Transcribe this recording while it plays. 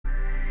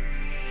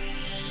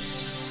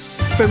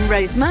From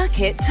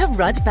Rosemarket to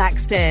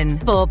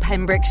Rudbaxton for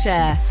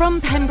Pembrokeshire. From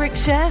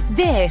Pembrokeshire,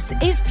 this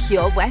is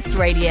Pure West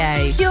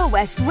Radio. Pure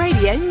West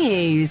Radio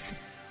News.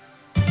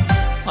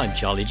 I'm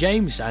Charlie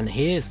James, and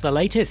here's the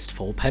latest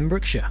for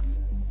Pembrokeshire.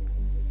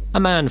 A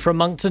man from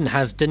Moncton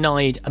has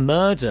denied a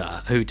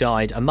murder who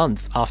died a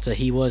month after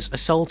he was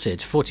assaulted.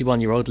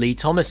 41-year-old Lee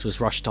Thomas was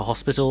rushed to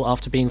hospital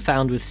after being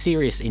found with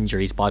serious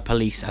injuries by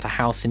police at a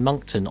house in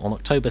Moncton on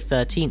October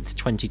 13th,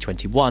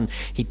 2021.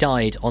 He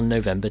died on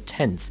November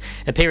 10th.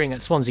 Appearing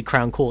at Swansea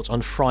Crown Court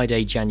on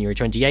Friday, January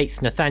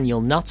 28th, Nathaniel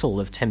Nuttall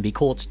of Tenby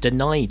Court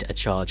denied a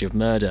charge of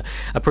murder.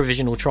 A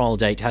provisional trial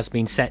date has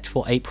been set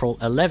for April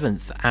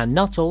 11th, and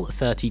Nuttall,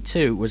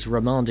 32, was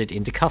remanded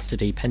into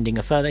custody pending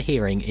a further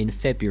hearing in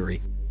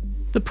February.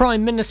 The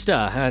Prime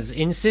Minister has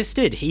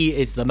insisted he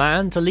is the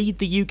man to lead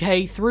the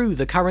UK through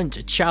the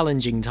current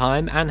challenging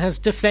time and has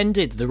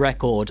defended the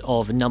record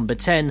of number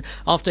 10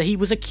 after he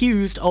was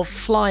accused of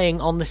flying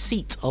on the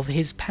seat of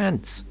his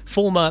pants.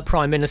 Former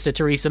Prime Minister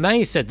Theresa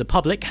May said the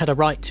public had a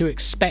right to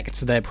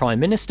expect their Prime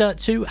Minister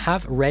to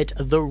have read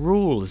the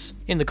rules.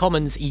 In the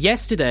Commons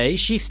yesterday,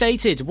 she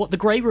stated what the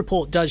Grey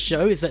Report does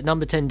show is that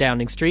number 10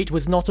 Downing Street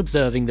was not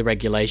observing the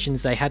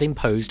regulations they had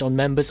imposed on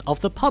members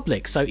of the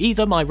public. So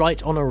either my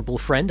right honourable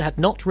friend had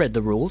not read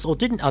the rules or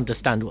didn't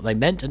understand what they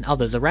meant and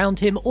others around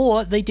him,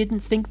 or they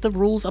didn't think the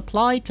rules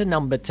applied to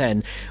number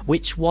 10.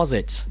 Which was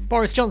it?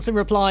 Boris Johnson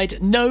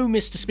replied, "No,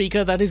 Mr.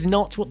 Speaker, that is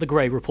not what the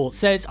Grey Report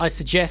says. I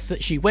suggest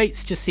that she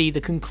waits to see the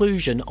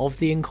conclusion of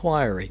the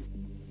inquiry."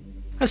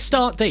 A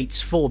start date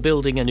for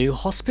building a new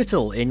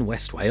hospital in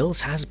West Wales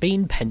has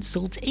been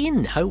penciled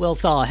in. Howell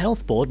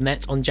Health Board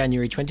met on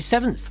January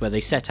 27th, where they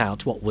set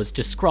out what was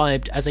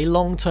described as a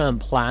long-term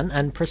plan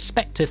and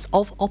prospectus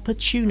of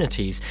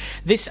opportunities.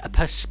 This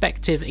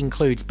perspective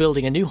includes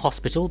building a new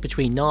hospital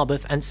between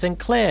Narberth and St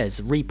Clair's,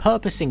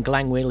 repurposing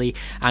Glangwili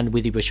and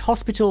Withybush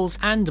hospitals,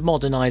 and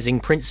modernising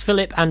Prince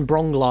Philip and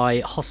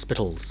Bronglai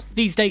hospitals.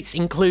 These dates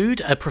include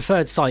a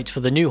preferred site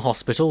for the new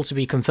hospital to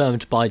be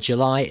confirmed by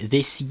July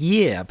this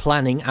year,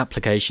 planning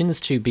applications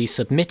to be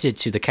submitted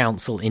to the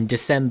council in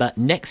December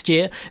next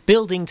year,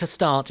 building to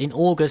start in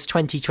August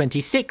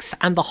 2026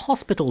 and the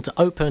hospital to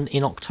open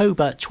in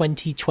October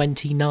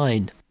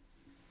 2029.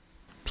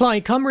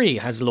 Plaid Cymru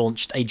has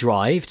launched a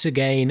drive to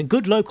gain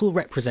good local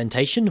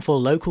representation for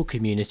local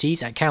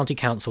communities at county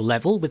council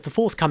level, with the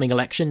forthcoming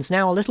elections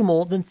now a little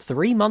more than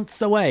 3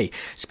 months away.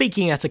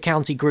 Speaking at a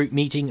county group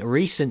meeting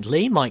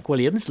recently, Mike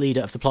Williams, leader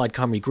of the Plaid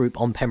Cymru group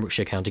on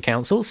Pembrokeshire County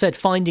Council, said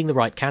finding the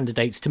right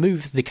candidates to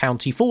move the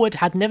county forward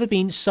had never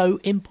been so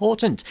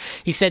important.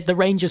 He said the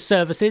range of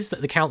services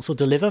that the council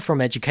deliver,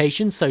 from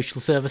education, social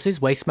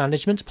services, waste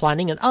management,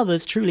 planning and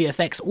others, truly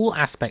affects all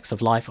aspects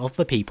of life of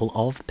the people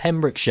of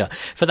Pembrokeshire.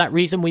 For that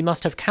reason, we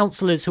must have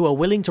councillors who are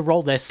willing to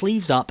roll their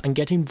sleeves up and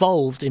get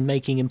involved in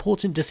making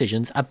important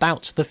decisions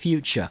about the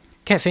future.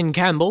 Kevin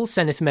Campbell,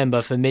 Senate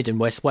member for Mid and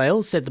West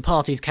Wales, said the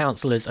party's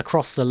councillors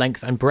across the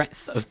length and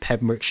breadth of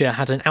Pembrokeshire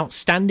had an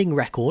outstanding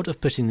record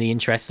of putting the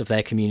interests of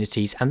their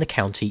communities and the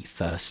county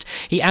first.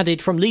 He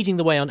added, from leading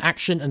the way on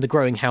action and the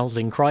growing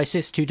housing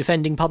crisis to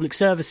defending public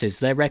services,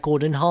 their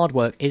record and hard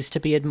work is to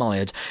be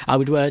admired. I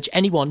would urge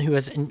anyone who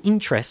has an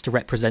interest to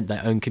represent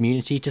their own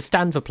community to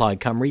stand for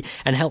Plaid Cymru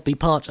and help be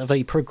part of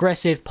a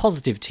progressive,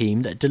 positive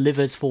team that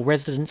delivers for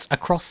residents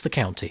across the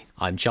county.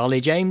 I'm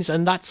Charlie James,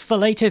 and that's the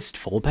latest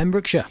for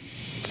Pembrokeshire.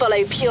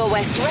 Follow Pure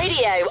West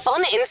Radio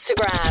on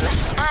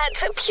Instagram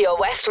at Pure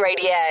West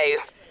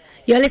Radio.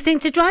 You're listening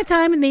to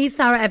Drivetime and me,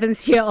 Sara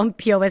Evans, here on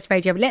Pure West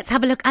Radio. Let's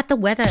have a look at the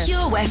weather.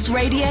 Pure West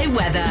Radio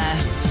weather.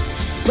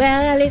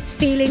 Well, it's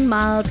feeling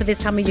mild for this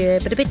time of year,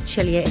 but a bit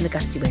chillier in the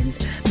gusty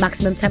winds.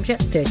 Maximum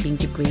temperature 13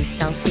 degrees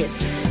Celsius.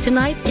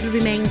 Tonight, it'll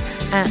remain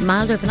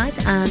mild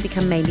overnight and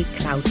become mainly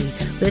cloudy,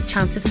 with a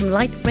chance of some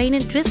light rain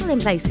and drizzle in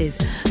places,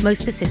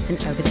 most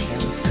persistent over the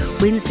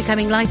hills. Winds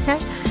becoming lighter.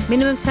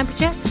 Minimum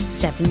temperature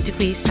 7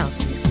 degrees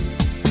Celsius.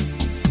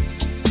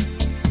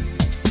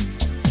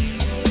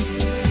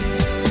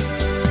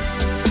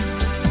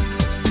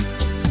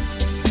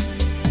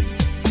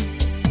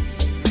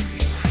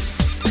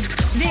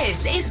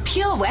 This is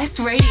Pure West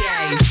Radio.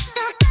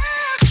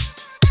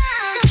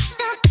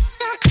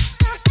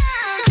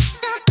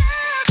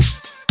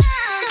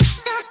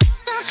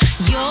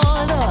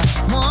 You're the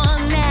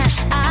one that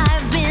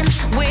I've been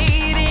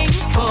waiting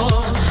for.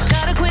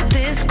 Gotta quit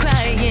this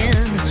crying.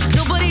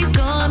 Nobody's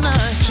gonna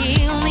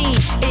heal me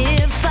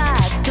if I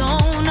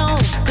don't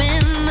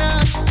open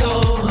the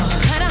door.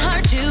 Kinda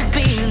hard to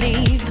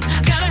believe.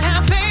 Gotta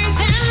have faith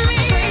in me.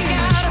 Freak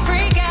out,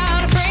 freak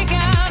out, freak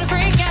out,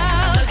 freak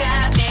out. Look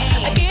at me.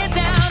 I get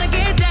down, I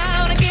get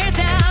down, I get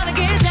down.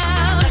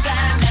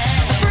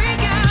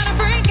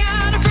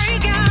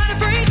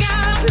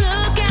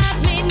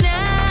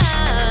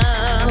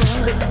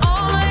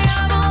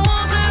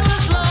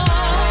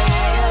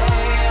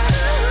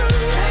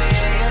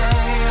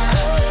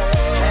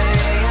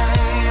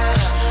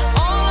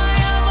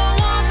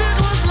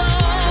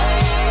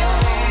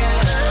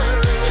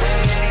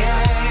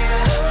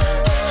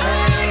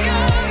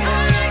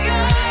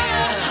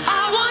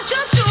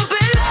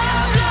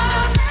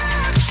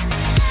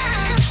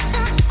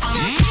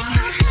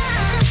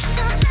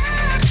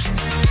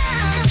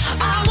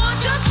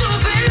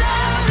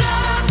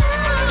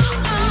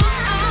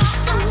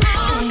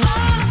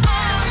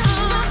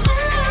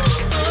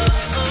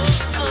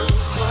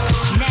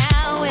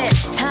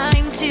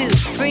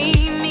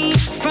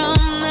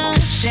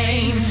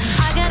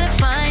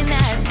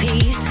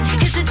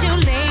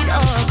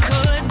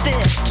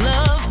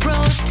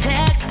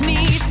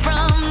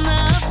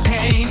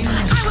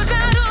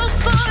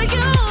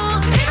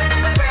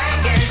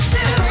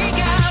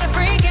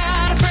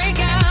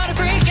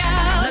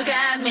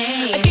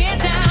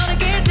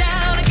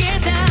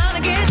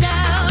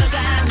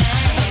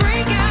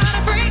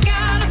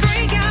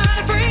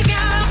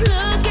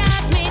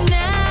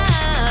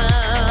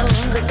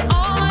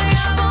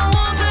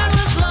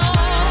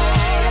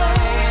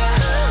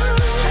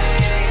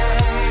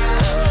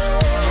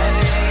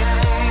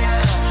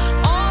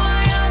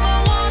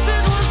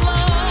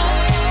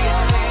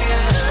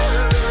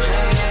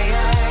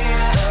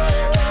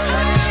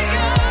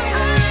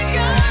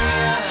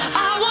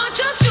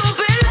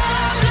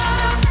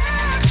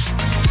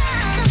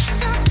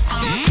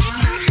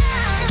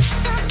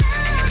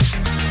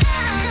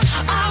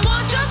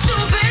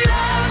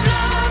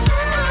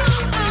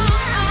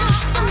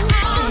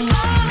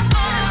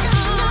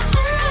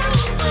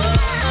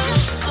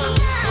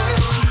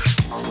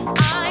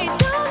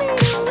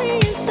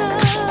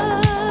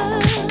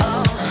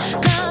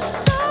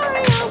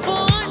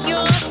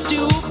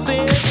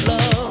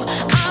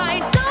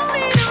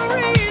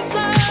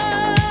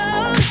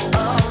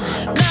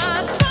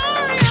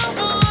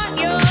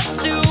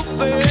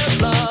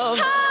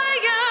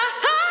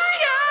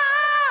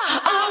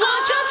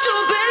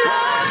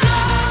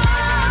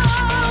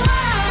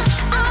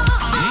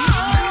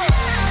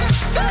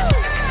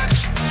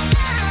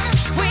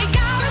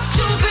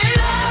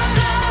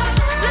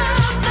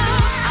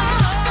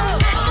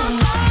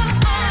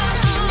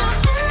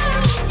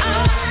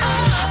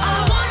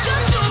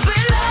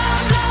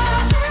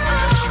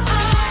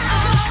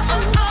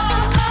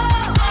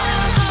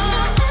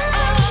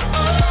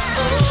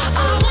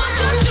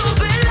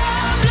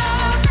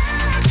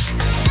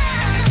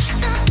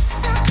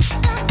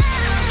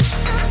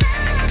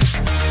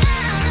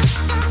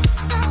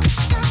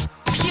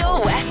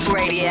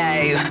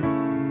 Radio.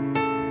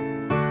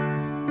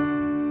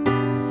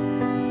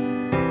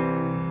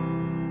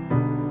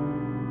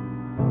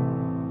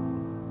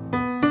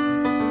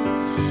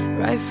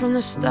 Right from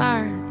the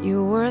start,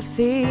 you were a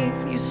thief,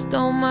 you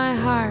stole my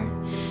heart,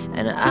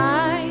 and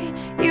I,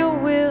 your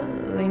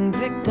willing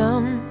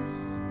victim.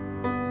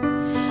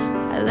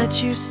 I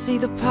let you see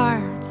the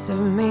parts of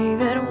me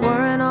that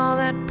weren't all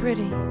that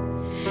pretty,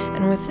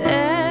 and with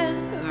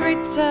every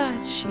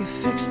touch you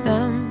fixed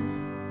them.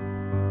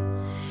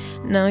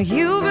 Now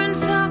you've been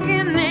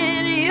talking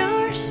in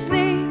your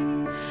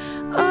sleep,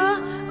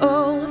 oh,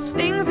 oh,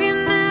 things you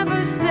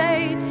never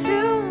say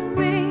to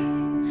me,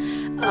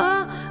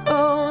 oh,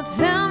 oh,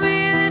 tell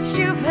me that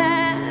you've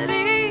had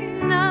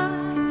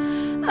enough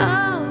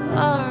of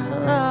our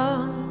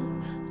love,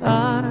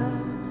 our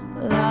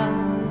love.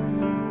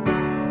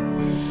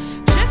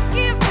 Just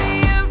give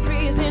me a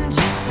reason,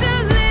 just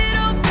a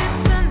little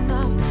bit's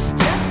enough.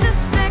 Just a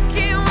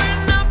second,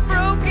 we're not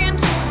broken,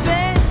 just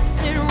bends,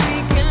 and we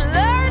can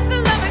learn to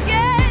love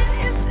again.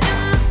 It's in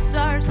the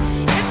stars,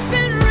 it's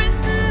been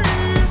written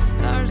in the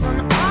scars on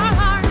our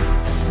hearts.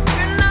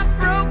 We're not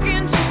broken,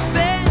 just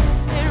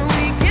bends, and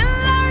we can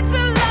learn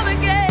to love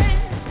again.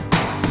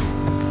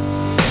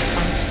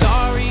 I'm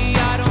sorry,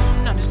 I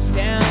don't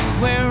understand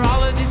where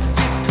all of this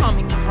is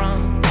coming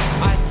from.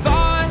 I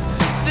thought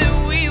that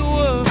we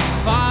were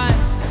fine.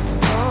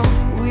 Oh,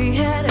 we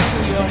had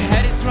everything. Your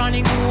head is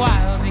running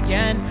wild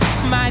again.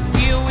 My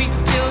dear, we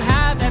still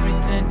have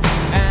everything,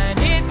 and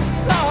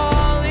it's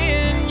all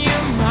in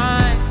your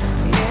mind.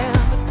 Yeah,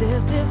 but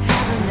this is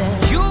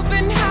happening. You've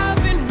been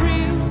having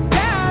real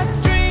bad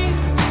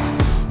dreams.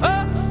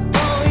 Oh,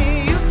 oh, you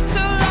used to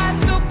lie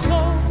so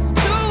close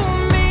to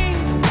me.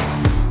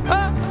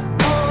 Oh,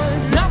 oh,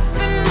 there's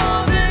nothing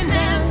more than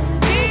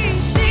empty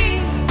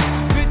sheets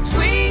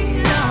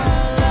between our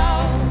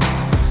love,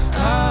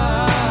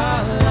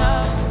 our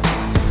love.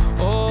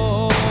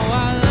 Oh,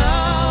 our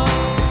love,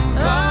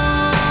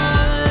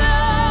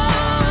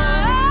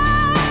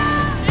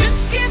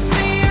 Just give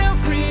me a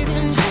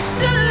reason, just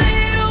a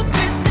little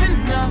bit's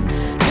enough.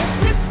 Just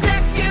a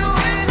second,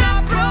 we're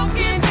not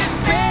broken, just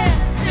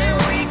bends, and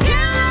we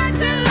can learn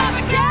to love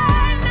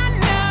again. I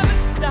never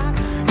stop,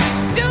 you're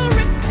still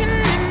written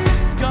in the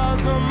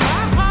scars on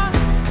my heart.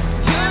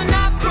 You're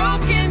not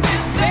broken,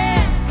 just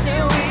bends,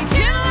 and we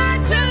can learn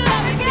to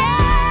love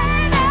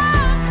again.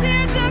 I'm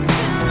tear ducts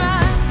and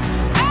rust,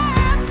 I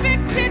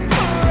fix it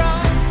for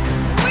us.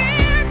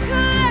 We're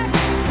collecting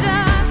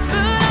dust,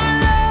 but our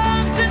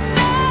love's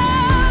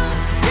enough.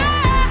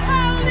 You're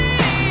holding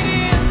it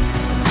in,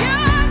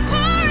 you're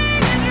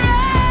pouring it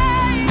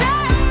right. No,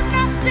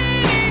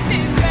 nothing is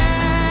as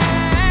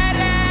bad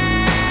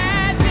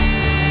as it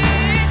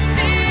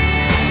seems.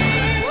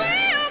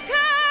 We'll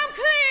come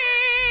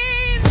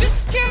clean.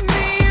 Just give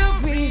me a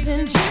reason,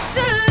 just a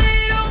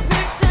little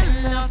bit's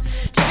enough.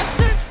 Just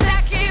a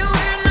second,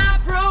 we're not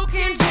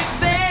broken, just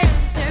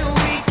bends, and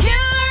we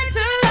can learn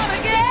to love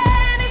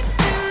again. It's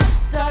in the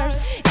stars,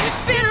 it's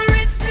been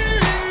written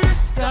in the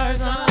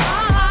scars on our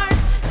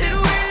hearts that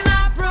we're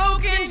not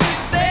broken,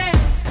 just bends,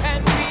 and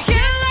we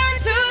can learn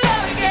to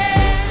love again.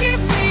 Just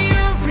give me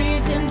a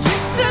reason,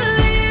 just a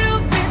little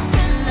bit's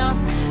enough.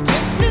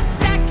 Just a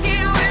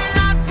second, we're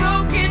not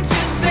broken,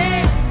 just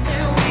bends,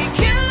 and we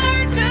can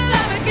learn to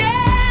love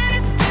again.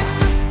 It's in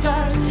the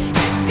stars,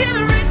 it's been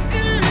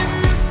written in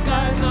the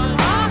scars on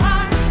our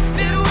hearts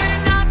that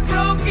we're not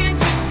broken,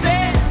 just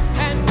bends,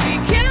 and we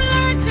can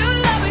learn to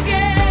love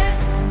again.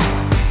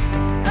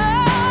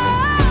 Oh,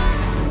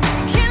 we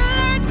can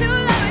learn to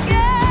love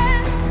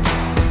again.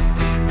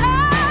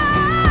 Oh,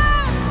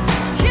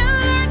 we can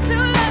learn to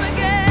love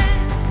again.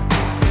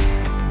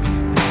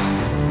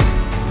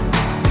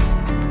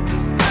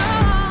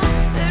 Oh,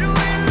 that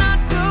we're not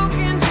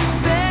broken, just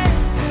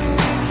bends, and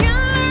we can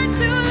learn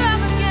to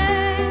love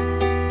again.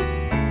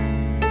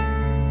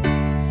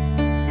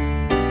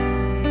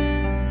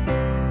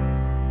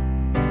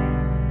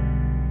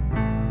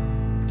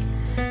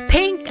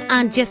 Pink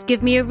and Just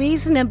Give Me a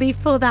Reason, and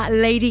before that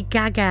Lady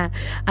Gaga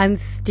and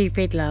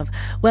Stupid Love.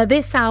 Well,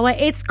 this hour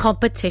it's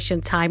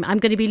competition time. I'm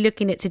going to be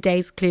looking at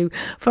today's clue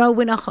for our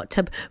winner hot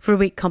tub for a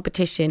week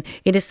competition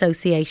in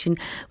association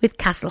with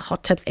Castle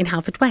Hot Tubs in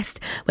Haverfordwest,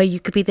 where you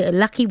could be the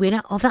lucky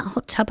winner of that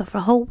hot tub for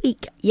a whole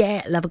week.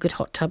 Yeah, love a good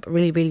hot tub,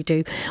 really, really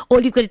do.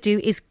 All you've got to do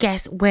is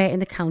guess where in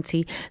the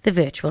county the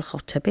virtual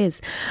hot tub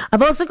is.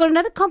 I've also got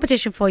another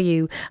competition for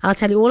you. I'll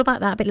tell you all about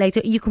that a bit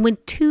later. You can win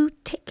 2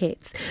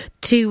 tickets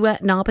to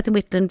Narberth and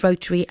Whitland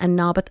Rotary and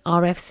Narberth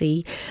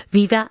RFC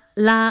Viva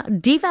La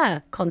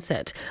Diva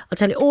concert. I'll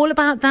tell you all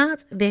about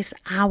that this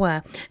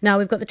hour. Now,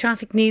 we've got the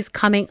traffic news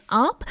coming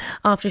up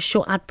after a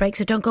short ad break,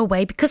 so don't go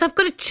away because I've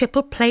got a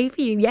triple play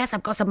for you. Yes,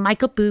 I've got some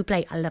Michael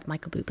Bublé. I love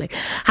Michael Bublé.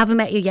 Haven't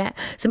met you yet.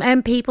 Some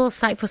M People,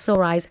 Sight for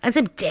Sore Eyes, and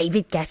some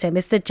David Guetta,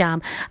 Mr.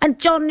 Jam, and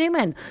John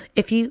Newman,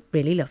 If You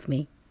Really Love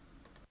Me.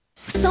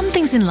 Some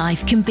things in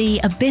life can be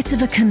a bit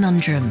of a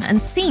conundrum and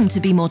seem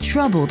to be more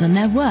trouble than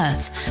they're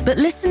worth. But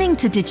listening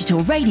to digital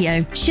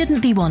radio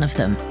shouldn't be one of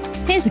them.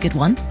 Here's a good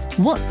one.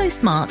 What's so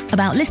smart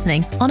about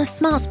listening on a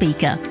smart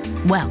speaker?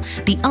 Well,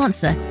 the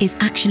answer is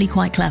actually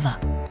quite clever.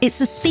 It's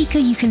a speaker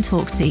you can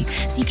talk to,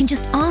 so you can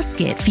just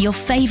ask it for your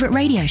favourite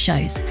radio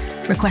shows.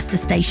 Request a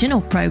station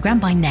or programme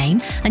by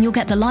name and you'll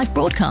get the live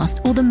broadcast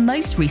or the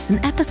most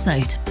recent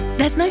episode.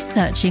 There's no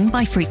searching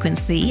by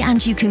frequency,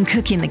 and you can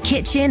cook in the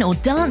kitchen or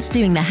dance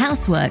doing the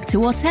housework to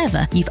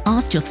whatever you've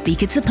asked your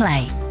speaker to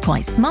play.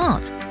 Quite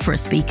smart for a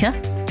speaker.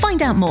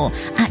 Find out more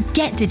at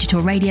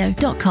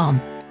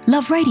getdigitalradio.com.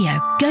 Love radio.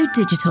 Go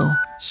digital.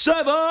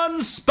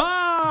 7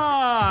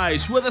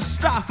 Spice, where the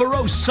staff are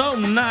oh so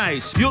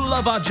nice. You'll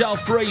love our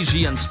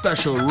jalfrezi and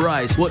special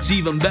rice. What's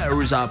even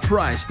better is our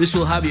price. This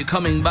will have you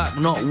coming back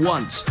not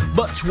once,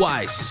 but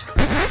twice.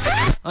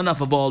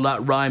 Enough of all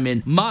that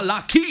rhyming.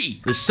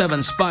 Malaki! The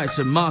 7 Spice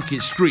of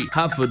Market Street,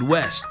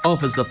 Haverfordwest,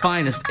 offers the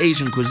finest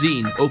Asian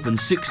cuisine, open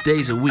 6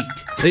 days a week.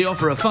 They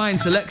offer a fine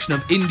selection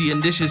of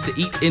Indian dishes to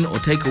eat in or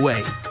take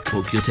away.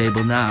 Book your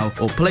table now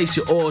or place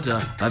your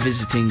order by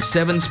visiting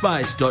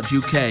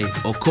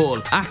 7spice.uk or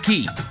call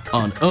Aki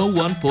on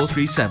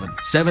 01437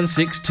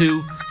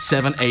 762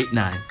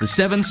 789. The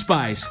 7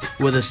 Spice,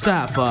 where the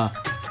staff are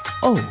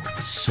oh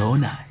so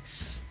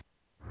nice.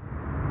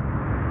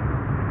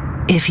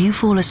 If you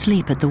fall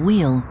asleep at the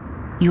wheel,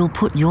 you'll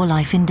put your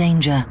life in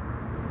danger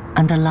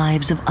and the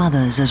lives of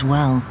others as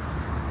well.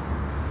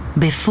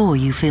 Before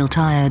you feel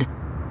tired,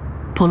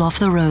 pull off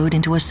the road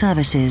into a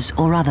services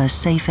or other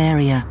safe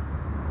area.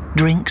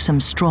 Drink some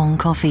strong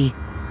coffee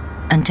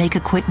and take a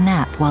quick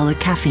nap while the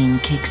caffeine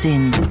kicks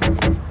in.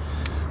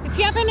 If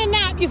you're having a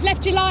nap, you've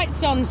left your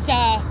lights on,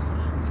 sir.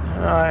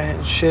 Right,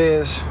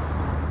 cheers.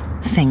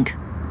 Think.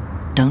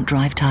 Don't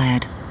drive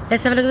tired.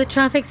 Let's have a look at the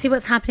traffic, see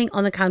what's happening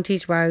on the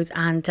county's roads.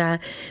 And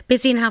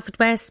busy in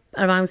Haverfordwest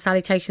around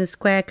Salutation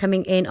Square,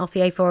 coming in off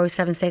the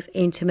A4076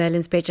 into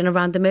Merlin's Bridge and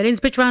around the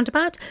Merlin's Bridge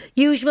roundabout.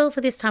 Usual for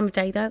this time of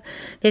day, though.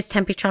 There's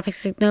temporary traffic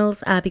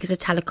signals because of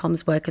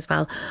telecoms work as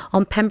well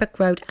on Pembroke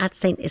Road at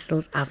St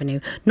Isles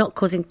Avenue. Not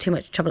causing too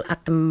much trouble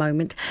at the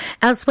moment.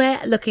 Elsewhere,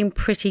 looking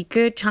pretty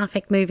good.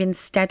 Traffic moving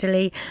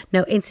steadily.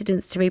 No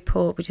incidents to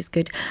report, which is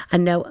good,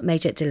 and no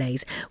major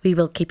delays. We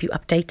will keep you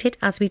updated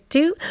as we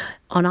do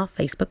on our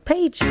Facebook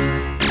page.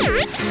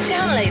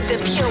 Download the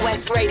Pure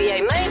West Radio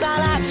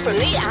mobile app from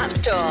the App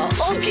Store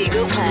or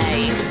Google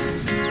Play.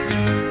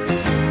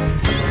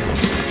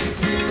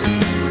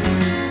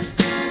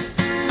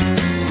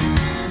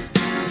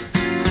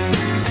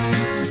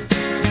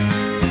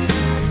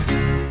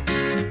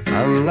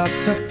 I'm not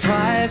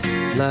surprised,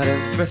 not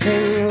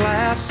everything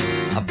lasts.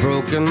 I've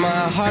broken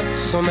my heart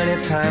so many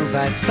times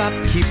I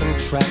stopped keeping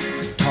track.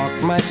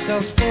 Talk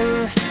myself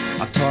in,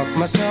 I talk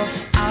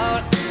myself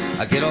out.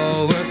 I get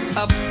all worked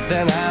up,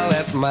 then I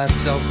let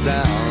myself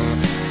down.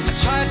 I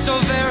tried so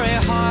very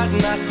hard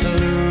not to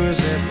lose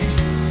it.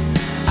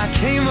 I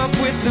came up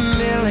with a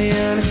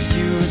million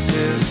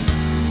excuses.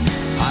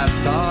 I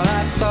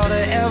thought of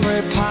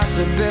every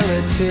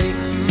possibility.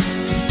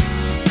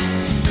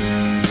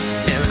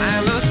 And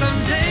I know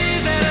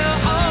someday that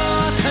it'll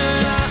all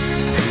turn out.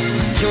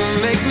 You'll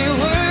make me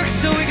work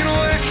so we can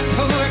work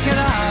to work it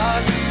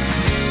out.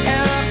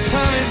 And I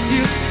promise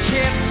you,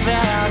 kid,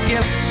 that I'll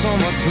give so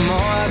much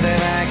more than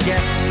I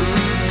get.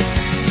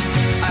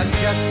 I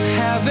just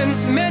haven't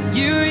met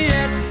you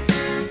yet.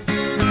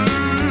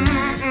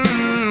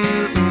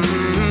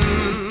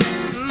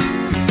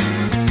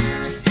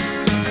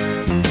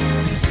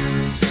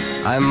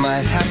 I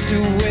might have to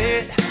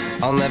wait,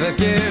 I'll never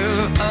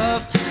give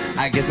up.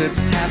 I guess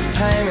it's half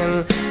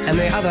timing and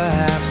the other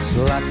half's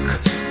luck.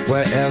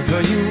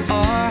 Wherever you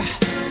are,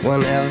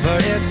 whenever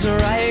it's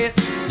right,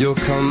 you'll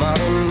come out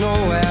of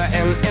nowhere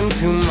and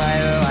into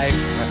my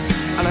life.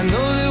 And I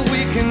know that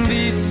we can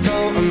be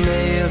so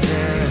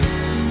amazing.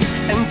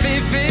 And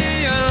baby,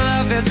 your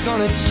love is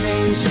gonna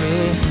change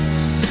me.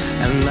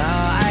 And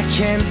now I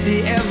can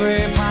see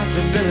every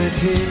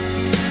possibility.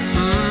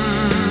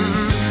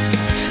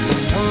 And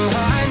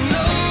somehow I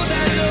know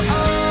that it'll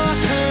all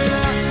turn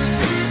out.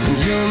 And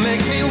you'll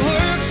make me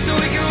work so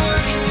we can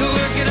work to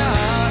work it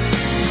out.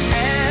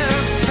 And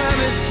I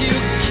promise you,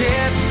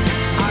 kid,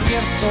 I'll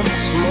give so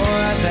much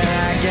more than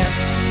I get.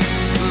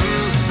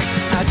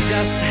 I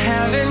just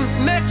haven't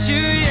met you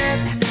yet.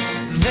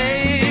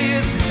 They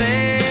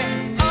say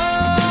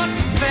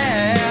all's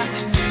fair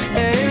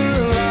in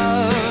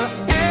love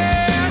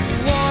and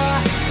war,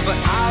 but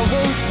I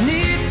won't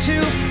need to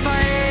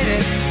fight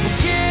it. We'll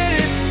get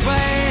it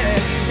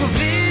right, we'll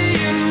be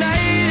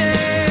united.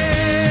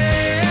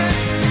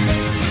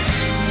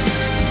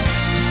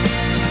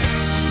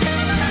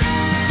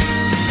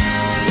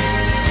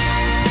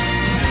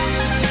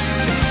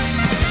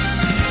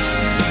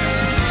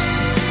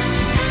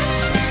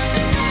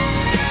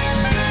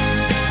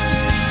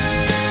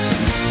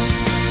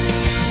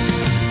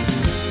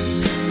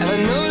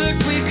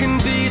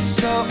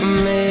 So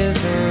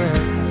amazing,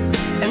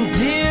 and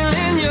being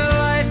in your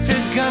life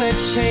is gonna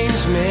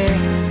change me.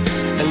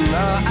 And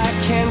now I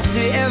can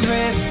see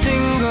every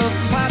single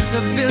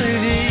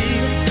possibility.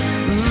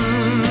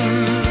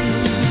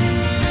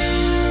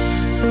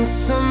 And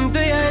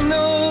someday I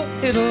know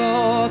it'll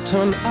all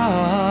turn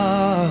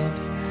out,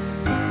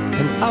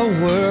 and I'll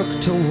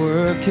work to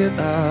work it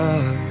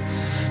out.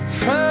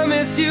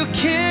 Promise you,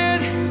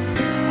 kid,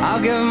 I'll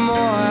give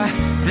more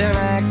than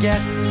I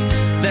get,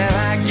 than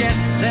I get,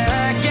 than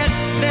I get,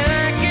 than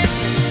I get.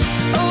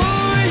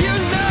 Oh, you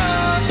know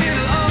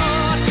it'll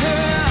all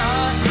turn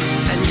out,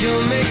 and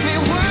you'll make me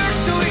work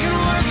so we can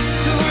work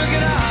to work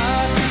it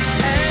out.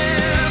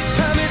 And I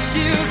promise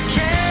you,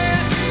 kid,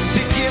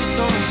 to give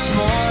so much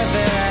more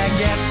than I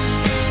get.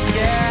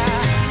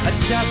 Yeah, I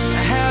just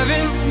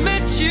haven't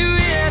met you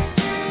yet.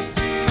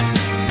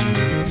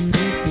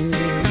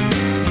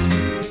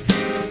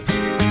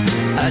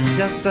 I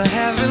just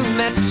haven't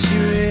met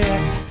you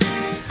yet.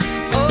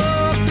 Oh,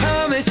 I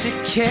promise you,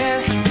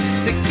 kid,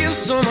 to give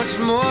so much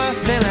more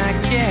than I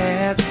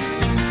get.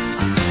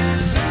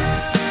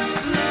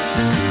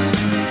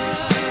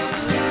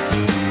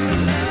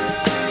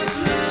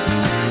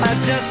 I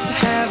just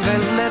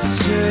haven't met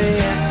you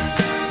yet.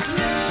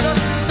 So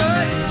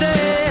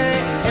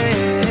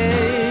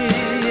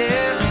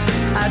yeah,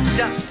 I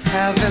just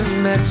haven't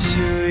met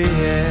you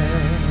yet.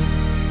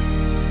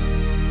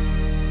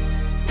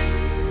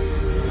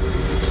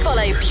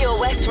 Follow Pure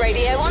West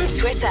Radio on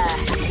Twitter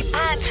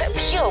at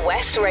Pure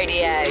West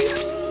Radio.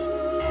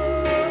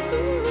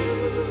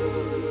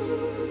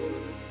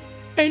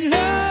 Ain't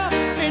love,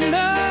 ain't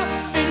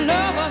love, ain't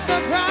love a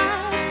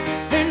surprise.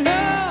 Ain't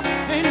love,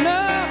 ain't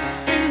love,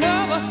 ain't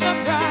love a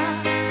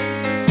surprise.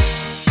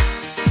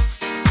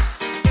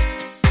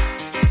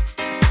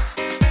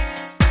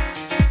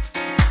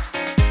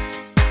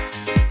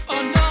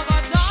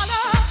 Another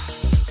dollar,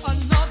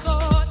 another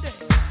day,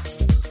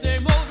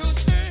 same old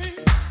routine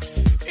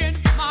in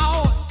my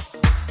own.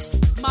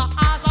 My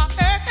eyes are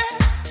aching,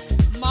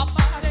 my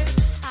body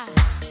tired.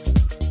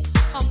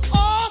 I'm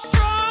all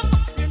strong,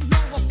 you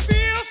know I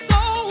feel so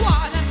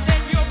wild. And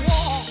then you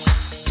walk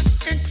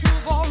into the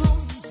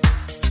room.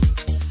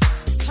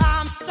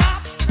 Time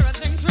stops,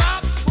 everything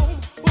drops, boom,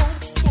 boom,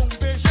 boom.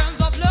 Visions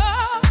of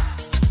love,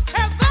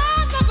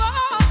 heavens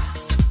above.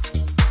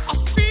 I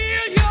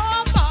feel your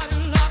body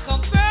like a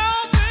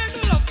velvet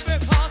glove,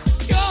 because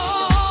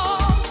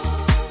you're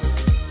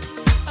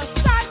a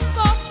sight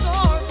for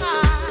sore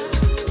eyes.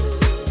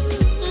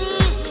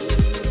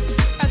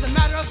 As a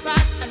matter of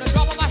fact, at the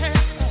drop of a hat,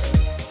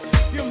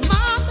 you're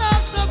my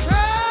love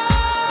surprise.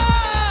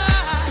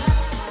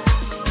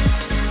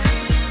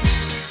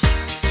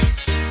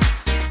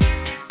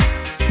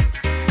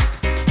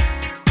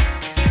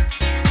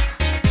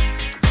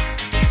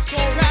 So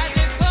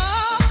radical,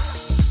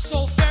 so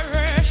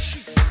very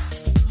chic,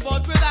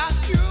 but without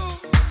you,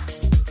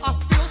 I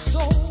feel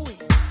so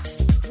weak.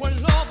 When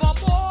lover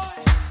boy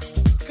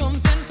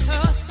comes into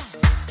sight,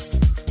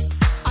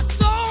 I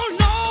don't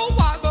know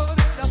why, but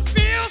it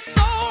feels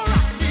so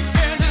right. The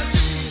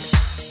energy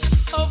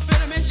of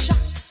vitamin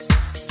shot,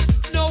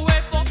 no way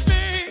for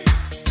me.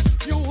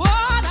 You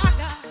what I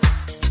got,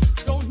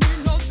 don't need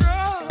no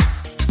drugs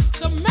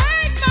to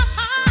make my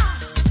high.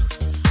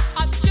 I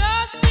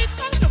just need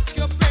to look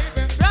your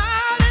baby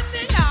right in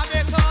the eye,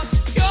 because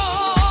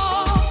you're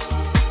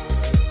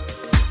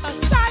a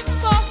sight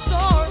for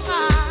sore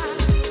eyes.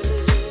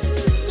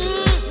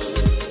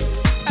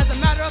 As a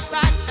matter of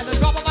fact, at the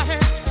drop of a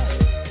hat,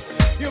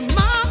 you're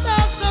my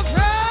love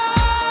surprise.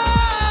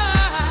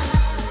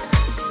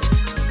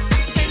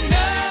 Ain't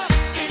love,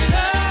 ain't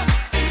love,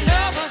 ain't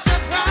love a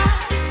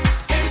surprise.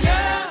 Ain't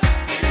love,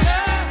 ain't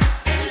love,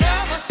 ain't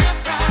love a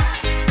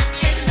surprise.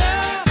 Ain't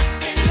love,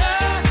 ain't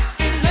love,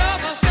 ain't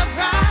love a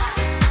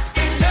surprise.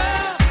 Ain't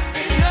love,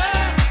 ain't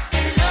love,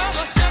 ain't love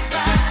a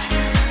surprise.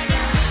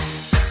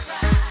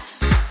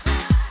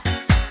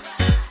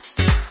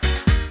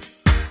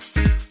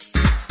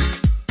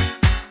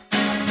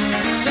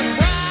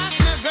 Surprise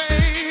me,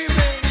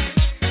 baby.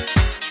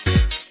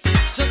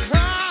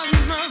 Surprise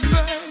me,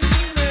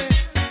 baby.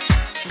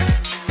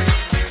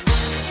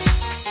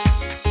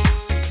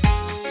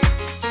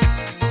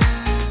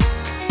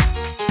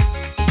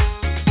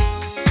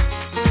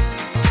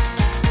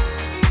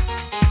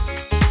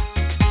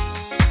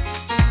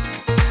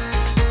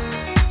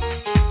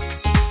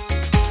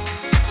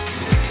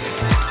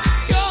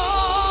 You're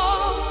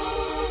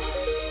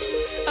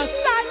a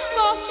sight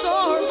for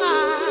sore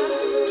eyes.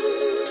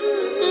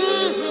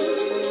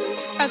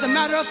 As a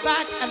matter of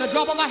fact, at the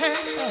drop of a hat,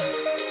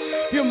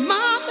 you're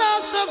my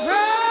love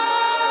surprise.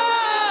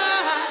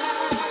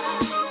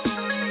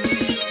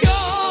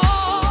 You're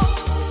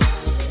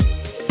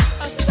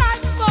a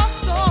sight for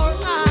sore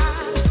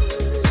eyes.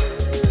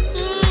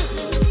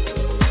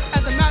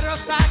 As a matter of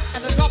fact,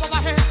 at the drop of a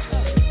hat,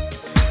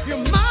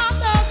 you're my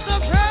love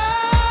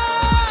surprise.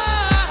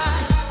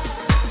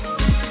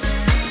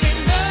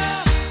 Ain't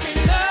love,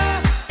 ain't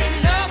love, ain't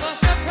love a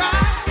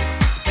surprise.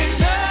 Ain't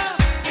love,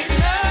 ain't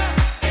love,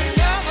 ain't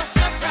love a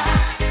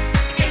surprise.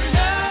 Ain't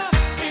love,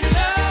 ain't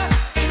love,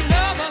 ain't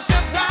love a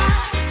surprise.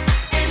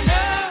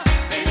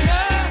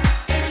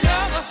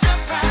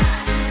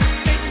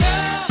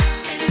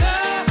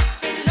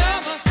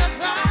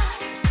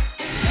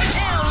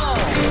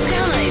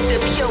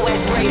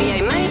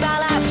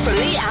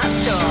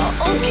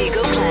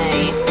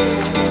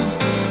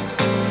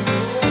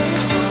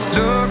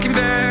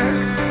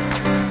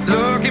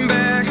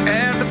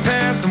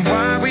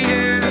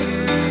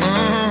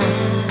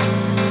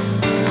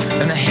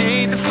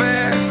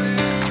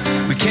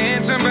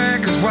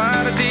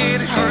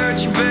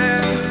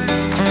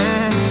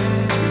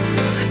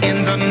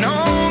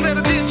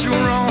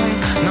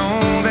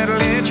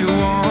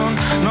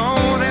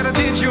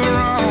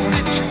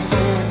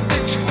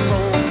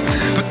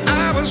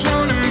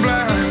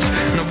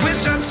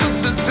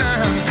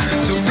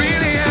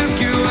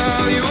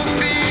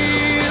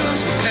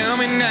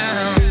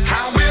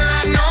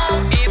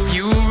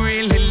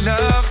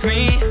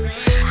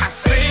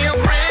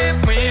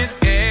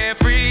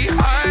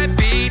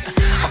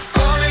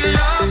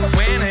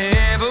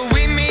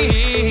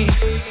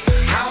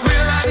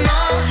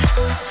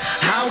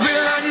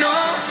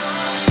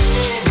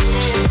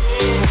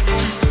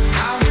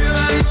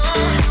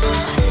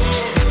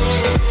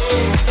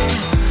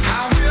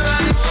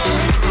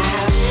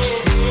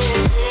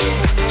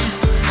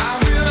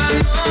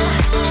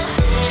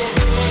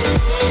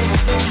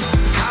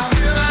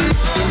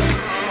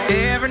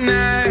 Every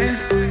night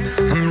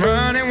I'm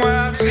running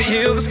wild to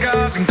heal the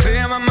scars and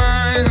clear my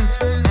mind.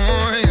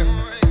 Oh,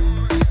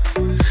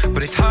 yeah.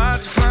 But it's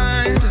hard to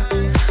find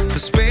the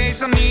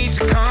space I need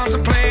to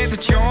contemplate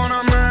that you're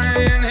not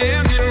mine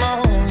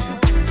anymore.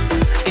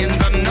 And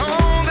I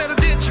know that I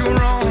did you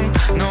wrong,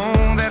 know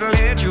that I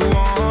led you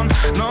on,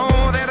 know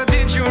that I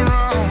did you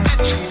wrong.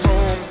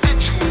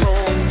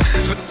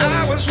 But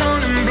I was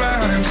running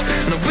blind,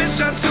 and I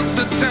wish I took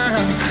the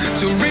time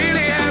to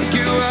really ask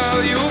you how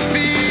you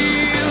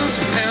feel.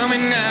 So tell me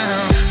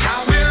now,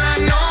 how will I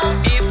know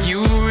if you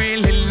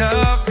really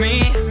love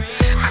me?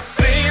 I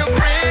say a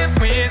prayer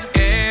with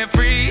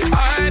every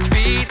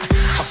heartbeat.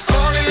 I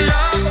fall in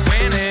love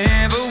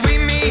whenever we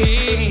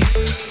meet.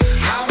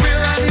 How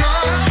will I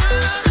know?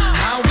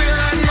 How will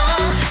I know?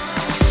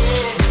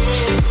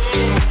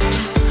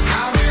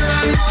 How will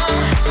I know?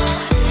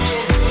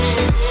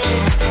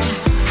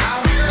 How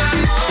will I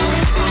know?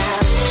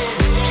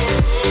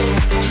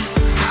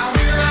 How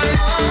will I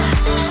know?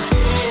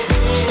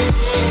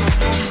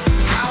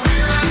 How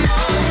will I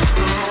know?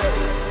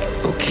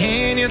 Oh,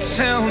 can you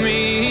tell me?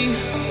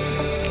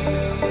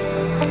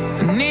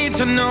 I need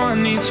to know, I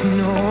need to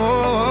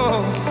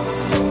know.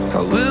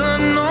 How will I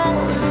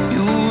know if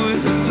you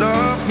really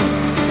love me?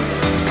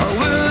 How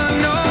will I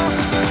know?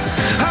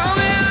 How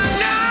will I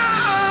know?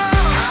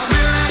 How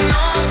will I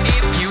know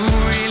if you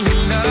really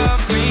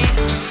love me?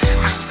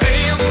 I say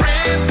a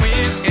prayer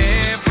with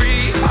every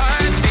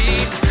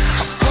heartbeat.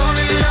 I fall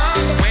in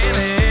love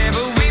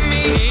whenever we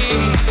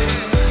meet.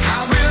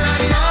 How will I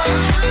know?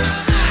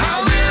 How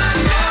will I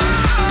know?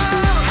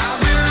 How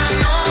will I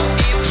know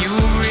if you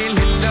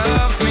really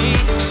love me?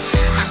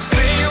 I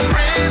say a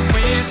prayer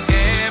with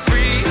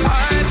every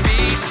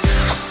heartbeat.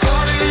 I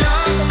fall in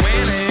love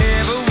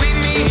whenever we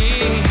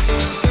meet.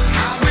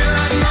 How will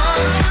I know?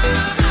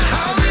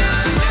 How will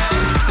I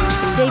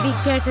know? David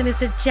Guetta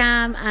is a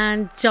jam,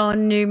 and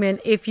John Newman,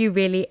 If You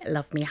Really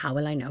Love Me, How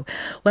Will I Know?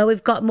 Well,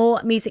 we've got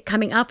more music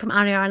coming up from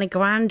Ariana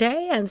Grande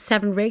and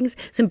Seven Rings,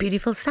 some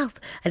beautiful stuff,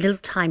 a little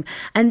time.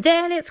 And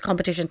then it's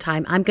competition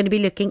time. I'm going to be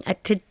looking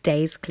at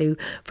today's clue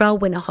for our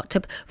winner hot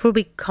tub for a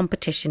week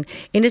competition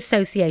in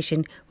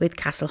association with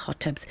Castle Hot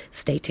Tubs.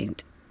 Stay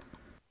tuned.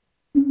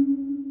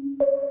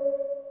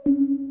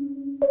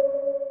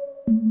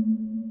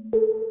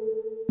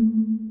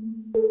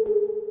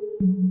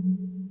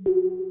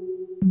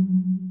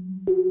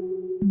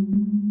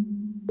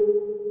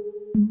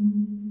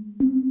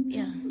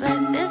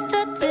 Breakfast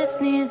at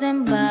Tiffany's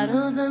and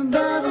bottles of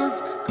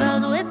bubbles.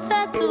 Girls with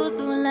tattoos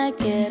who like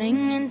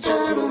getting in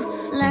trouble.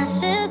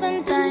 Lashes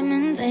and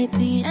diamonds,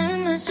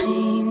 ATM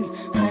machines.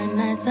 Buy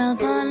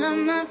myself all of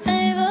my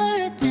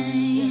favorite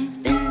things.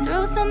 Been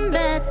through some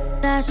bad,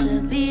 I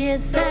should be a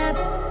sap.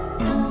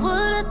 Who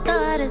would've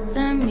thought it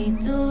turned me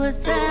to a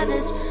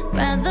savage?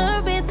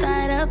 Rather be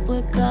tied up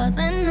with calls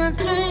and the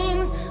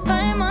strings.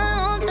 Write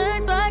my own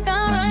checks like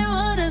I write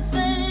what I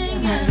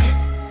sing. My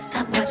wrist,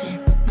 stop watching.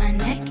 My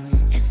neck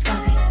is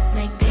flossy.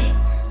 Make big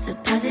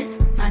deposits.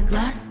 My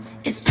gloss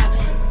is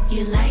popping.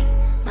 You like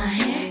my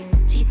hair?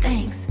 Gee,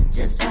 thanks.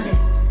 Just bought it.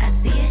 I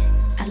see it.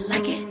 I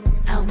like it.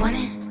 I want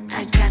it.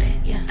 I got it.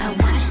 Yeah, I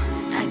want it.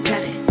 I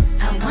got it.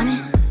 I want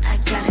it. I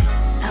got it.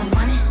 I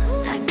want it.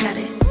 I got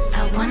it. I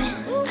want it.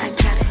 I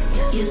got it.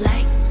 Yeah. You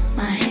like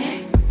my hair?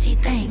 Gee,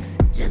 thanks.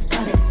 Just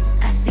bought it.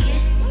 I see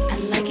it. I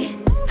like it.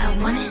 I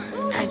want it.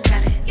 I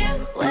got it. Yeah.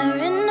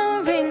 Wearing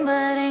a ring,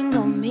 but ain't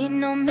gon' be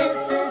no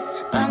misses.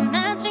 But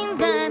matching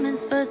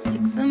diamonds for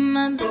 6 of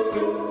my.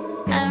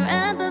 I'd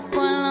rather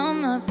spoil all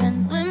my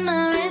friends with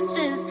my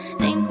riches.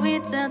 Think we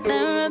tell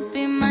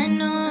therapy my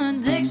new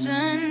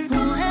addiction.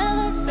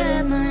 Whoever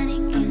said money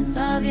can't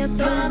solve your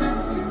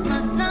problems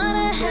must not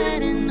have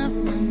had enough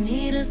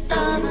money to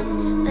solve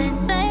them. They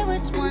say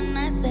which one,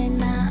 I say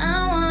nah,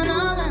 I want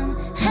all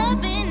them.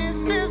 Happiness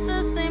is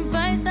the same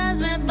price as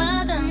red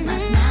bottoms. My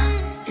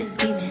smile is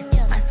beaming,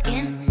 my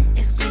skin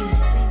is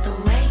gleaming. The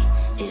way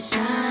it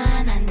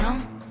shine, I know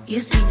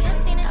you've seen it.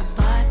 I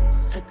bought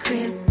a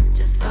crib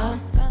just for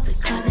the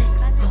closet,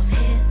 both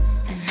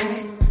his and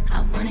hers. I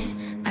want it,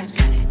 I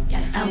got it.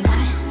 Yeah, I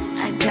want it,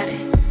 I got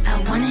it. I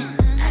want it,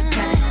 I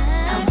got it.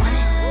 I want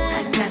it,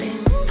 I got it.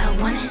 I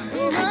want it,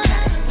 I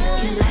got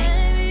it. You like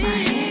my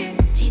hair?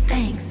 Gee,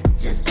 thanks.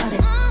 Just bought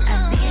it. I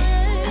see it,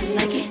 I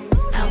like it.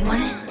 I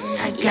want it,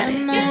 I got it.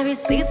 My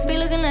receipts be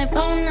looking like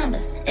phone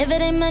numbers. If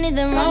it ain't money,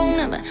 then wrong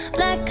number.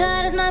 Black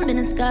card is my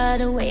business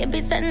card. The way it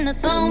be setting the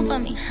tone for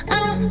me. I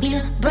don't need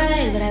a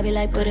brag, but I be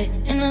like, put it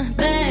in the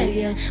bag,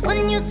 yeah.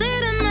 When you see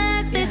the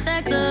max, they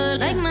stacked up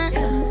like my,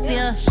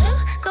 yeah.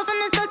 Go from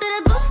the south to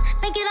the booth,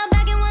 make it all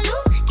back in one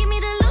loop. Give me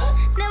the loot,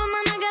 never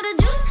mind, I got the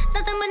juice.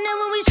 Nothing but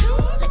never we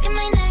shoot. Look at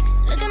my neck,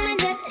 look at my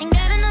neck. Ain't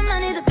got enough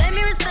money to pay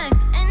me respect.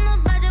 Ain't no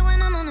budget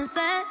when I'm on the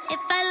set. If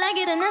I like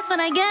it, then that's what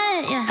I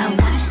get, yeah. I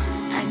want it,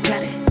 I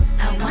got it.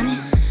 I want it,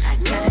 I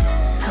got it.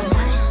 I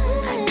want it,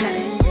 I got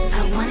it.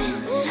 I want it,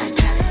 I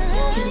got it.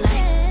 You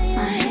like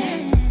my hair?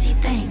 Gee,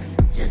 thanks.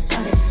 Just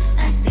bought it.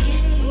 I see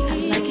it, I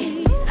like it.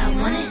 I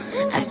want it,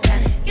 I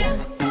got it. Yeah.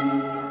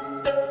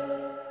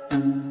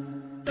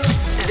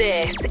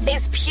 This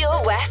is Pure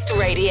West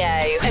Radio.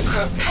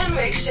 Across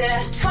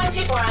Pembrokeshire,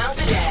 24 hours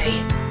a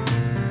day.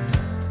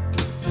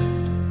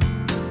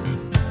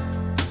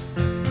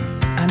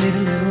 I need a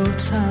little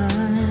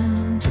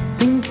time to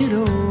think it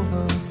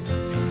over.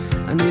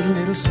 I need a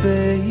little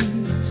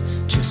space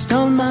just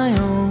on my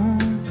own.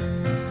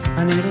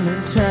 I need a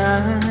little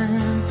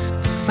time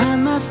to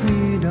find my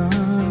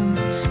freedom.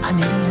 I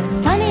need a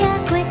little. Funny how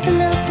quick the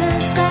milk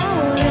turns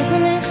sour,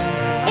 isn't it?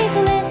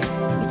 Isn't it?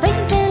 Your face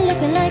has been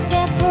looking like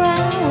that for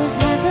hours,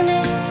 hasn't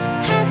it?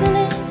 Hasn't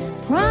it?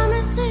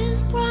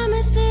 Promises,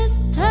 promises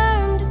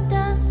turn to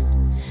dust.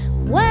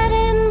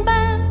 Wedding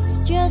bells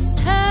just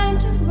turn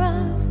to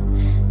rust.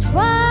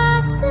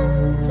 Trust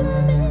into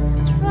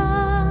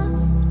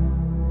mistrust.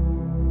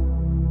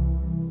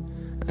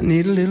 I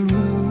need a little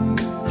room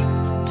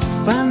to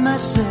find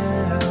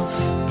myself.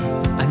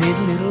 I need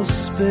a little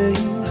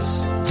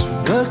space to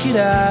work it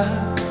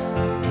out.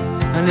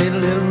 I need a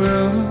little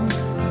room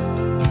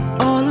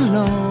all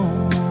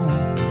alone.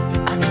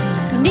 I need a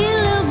little. You need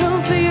a little room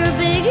for your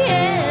big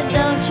head,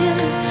 don't you?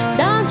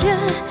 Don't you?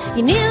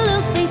 You need a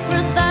little space for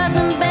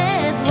 1,000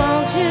 beds,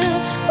 won't you?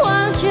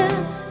 Won't you?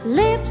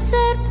 Lips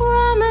that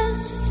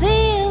promise,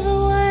 feel the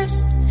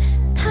worst.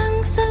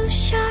 Tongue so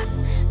sharp,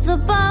 the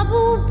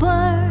bubble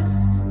bursts.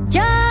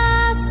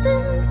 Just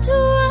into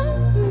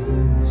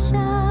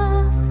unjust.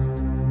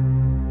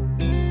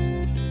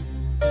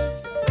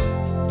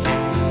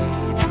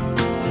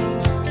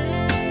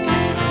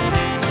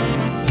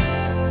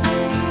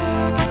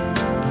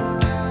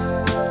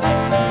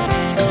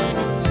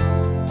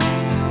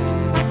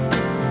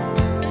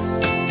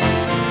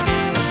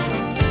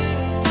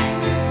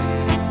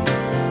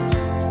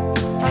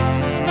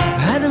 I've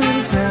had a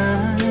little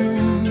time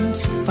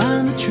to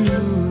find the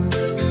truth,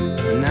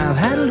 and I've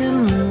had a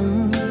little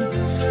room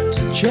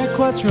to check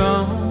what's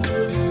wrong.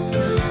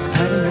 I've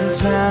had a little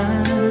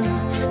time,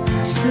 and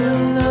I still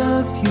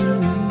love you.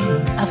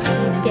 I've had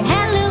a little. You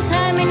had a little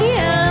time and you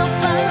had a little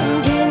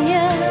fun, didn't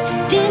ya?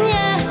 Didn't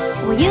ya?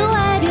 Well, you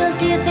had yours,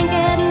 do you think I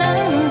had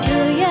none? Do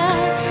ya?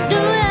 Do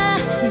ya?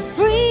 The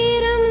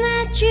freedom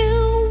that you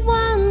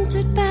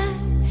wanted back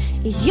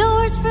is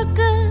yours for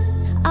good.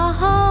 I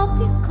hope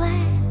you're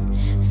glad.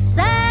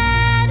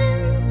 Sad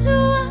into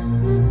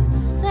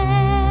unsaid.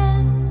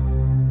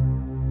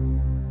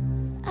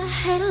 I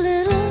had a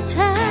little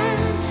time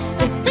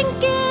to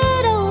think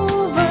it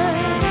over.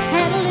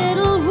 Had a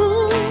little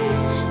room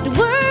to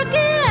work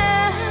it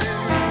out.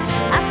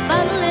 I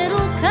found a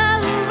little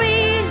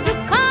courage to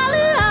call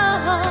it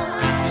off.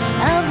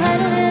 I've had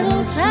a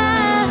little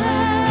time.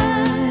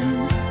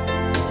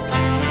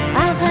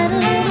 I've had a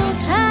little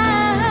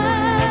time.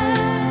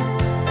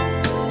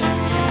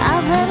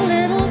 I've had a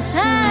little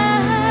time.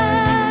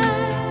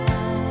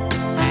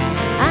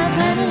 I've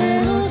had a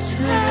little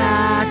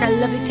time. That's a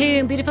lovely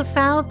tune, beautiful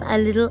South, a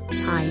little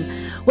time.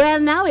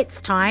 Well, now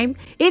it's time.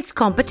 It's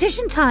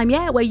competition time,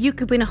 yeah, where you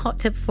could win a hot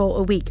tub for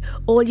a week.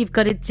 All you've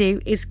got to do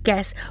is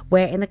guess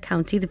where in the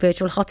county the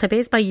virtual hot tub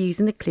is by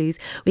using the clues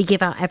we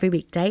give out every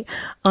weekday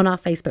on our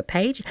Facebook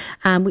page.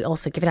 And we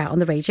also give it out on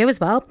the radio as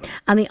well.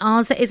 And the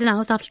answer is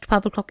announced after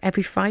 12 o'clock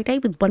every Friday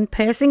with one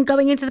person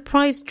going into the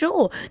prize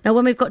draw. Now,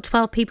 when we've got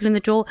 12 people in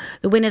the draw,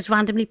 the winner's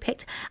randomly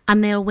picked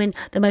and they'll win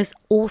the most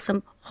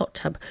awesome hot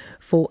tub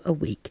for a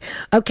week.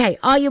 Okay,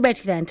 are you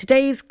ready then?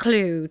 Today's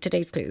clue.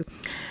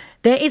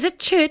 There is a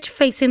church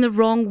facing the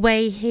wrong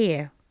way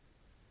here.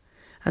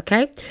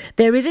 Okay?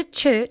 There is a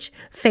church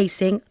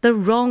facing the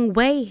wrong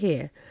way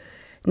here.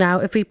 Now,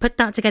 if we put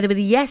that together with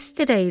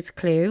yesterday's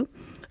clue,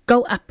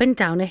 go up and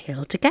down a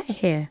hill to get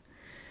here.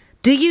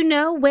 Do you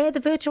know where the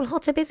virtual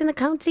hot tub is in the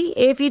county?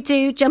 If you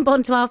do, jump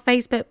onto our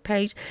Facebook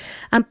page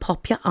and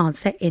pop your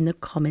answer in the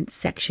comments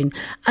section.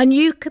 And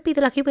you could be the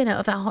lucky winner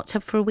of that hot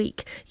tub for a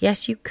week.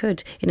 Yes, you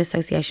could, in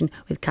association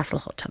with Castle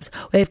Hot Tubs.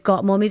 We've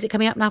got more music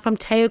coming up now from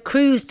Teo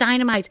Cruz,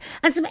 Dynamite,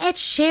 and some Ed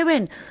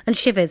Sheeran and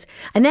Shivers.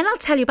 And then I'll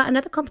tell you about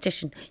another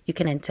competition you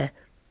can enter.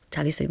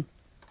 Tell you soon.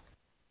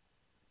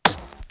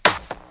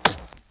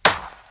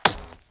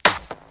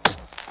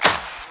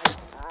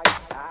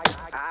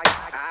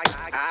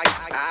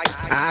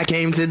 I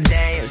came to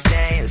dance,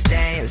 dance,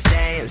 dance,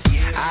 dance.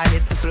 I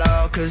hit the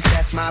floor cause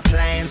that's my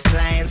plans,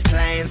 plans,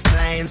 plans,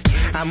 plans.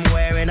 I'm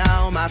wearing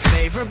all my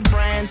favorite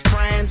brands,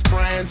 brands,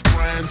 brands,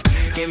 brands.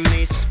 Give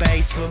me some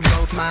space for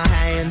both my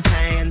hands,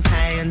 hands,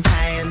 hands,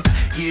 hands.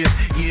 You,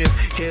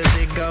 cause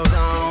it goes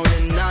on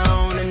and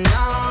on and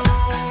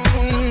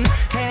on.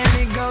 And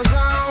it goes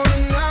on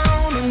and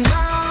on and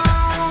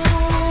on.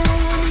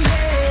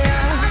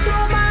 Yeah, I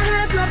throw my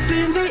hands up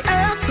in the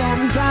air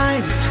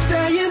sometimes,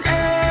 saying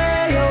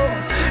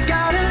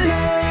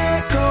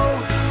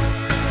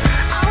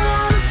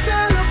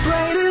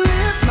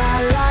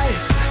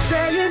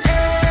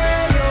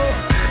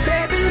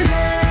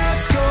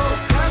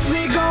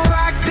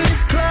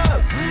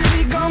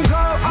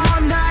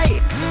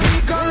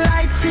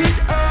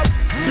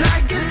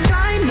like it's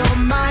time.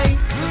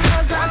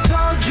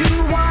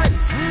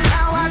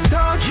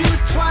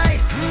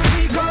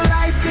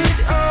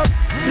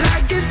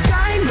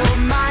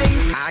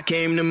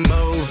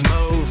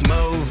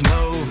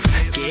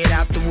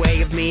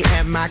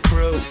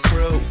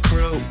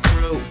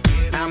 crew.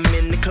 I'm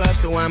in the club,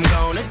 so I'm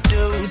gonna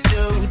do.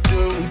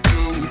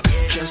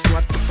 Just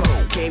what the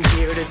folk came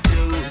here to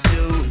do.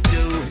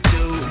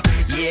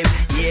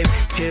 Yeah,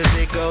 'cause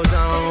it goes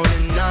on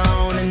and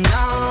on and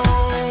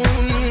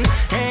on.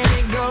 And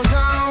it goes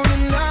on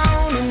and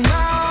on and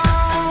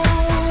on.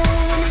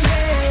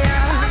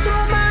 Yeah, I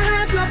throw my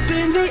hands up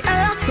in the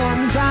air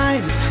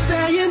sometimes,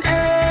 saying,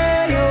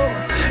 ayo,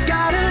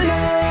 gotta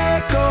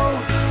let go.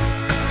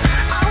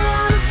 I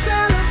wanna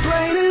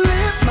celebrate and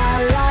live my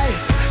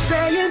life,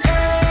 saying,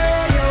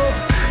 ayo,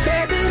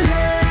 baby,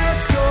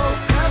 let's go.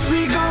 'Cause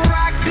we gon'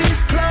 rock this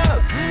club,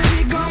 we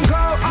gon'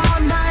 go all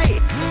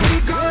night, we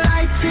gon'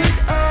 light it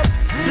up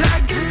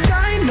like it's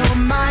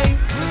dynamite.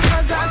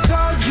 'Cause I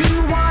told you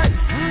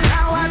once,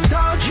 now I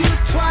told you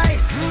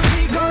twice,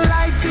 we gon'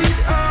 light it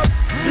up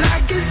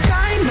like it's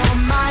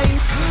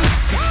dynamite.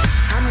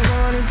 I'm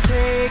gonna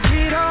take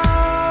it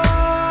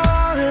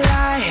all,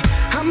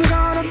 I'm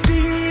gonna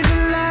be the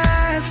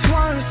last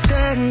one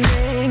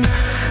standing,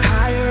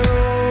 higher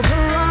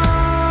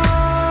overall,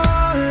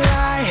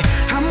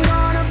 I'm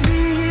gonna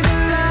be the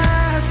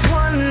last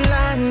one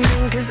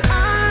landing. 'Cause I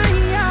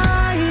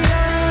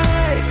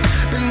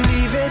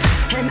believe it,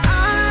 and I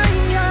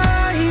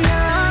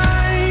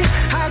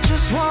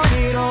just want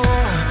it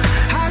all,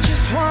 I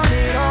just want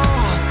it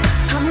all.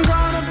 I'm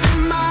gonna put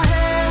my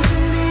hands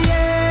in the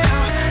air,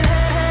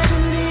 hands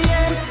in the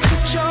air,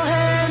 put your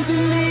hands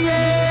in the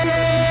air.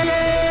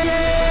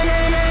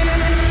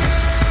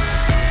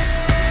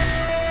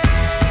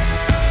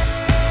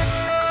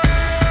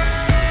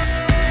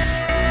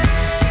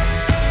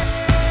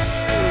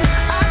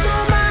 I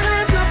throw my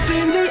hands up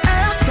in the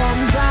air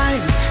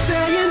sometimes,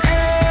 saying,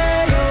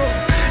 ayo,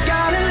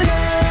 gotta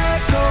let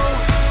go.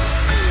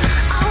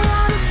 I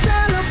wanna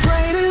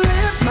celebrate and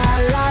live my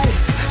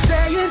life,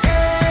 saying,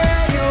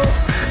 ayo,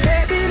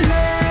 baby,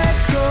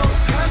 let's go.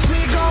 'Cause we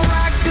gon'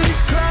 rock this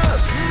club,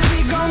 we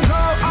gon'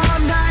 go all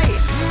night,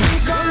 we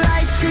gon'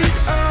 light it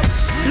up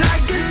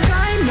like it's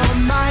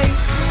dynamite.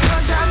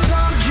 'Cause I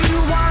told you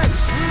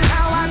once,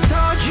 now I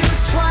told you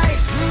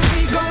twice,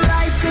 we gon'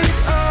 light it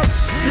up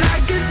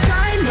like it's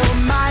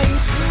dynamite.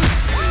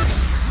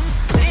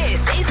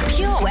 This is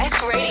Pure West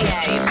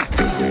Radio.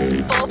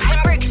 For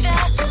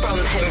Pembrokeshire, from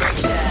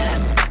Pembrokeshire.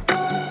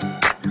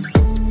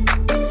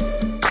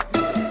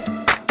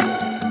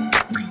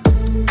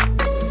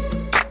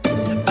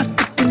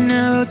 An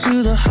arrow to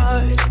the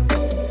heart.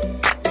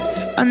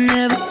 I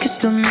never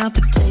kissed a mouth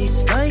that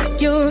tastes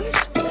like yours.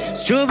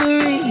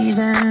 Strawberries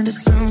and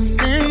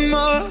something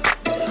more.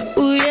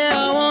 Ooh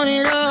yeah, I want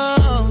it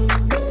all.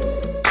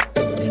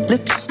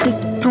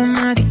 Lipstick on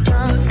my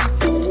guitar.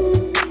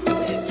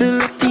 Fill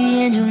up the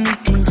engine, we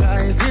can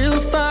drive real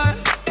far.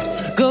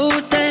 Go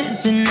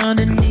dancing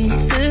underneath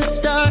the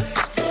stars.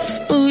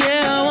 Ooh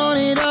yeah, I want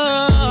it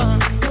all.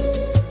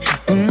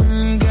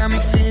 Got me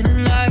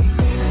feeling like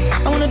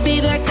I wanna be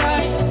that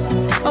guy.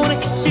 I wanna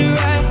kiss your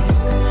eyes.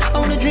 I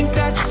wanna drink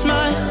that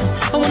smile.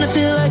 I wanna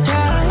feel like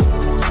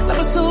like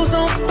my soul's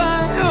on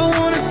fire. I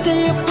wanna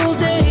stay up all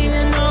day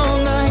and all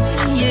night.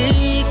 Yeah,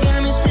 you got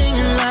me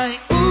singing like,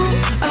 ooh,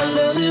 I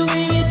love it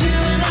when you do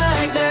it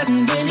like that.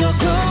 And when you're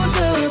close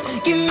up,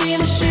 give me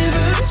the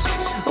shivers.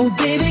 Oh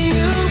baby,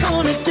 you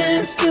wanna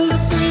dance till the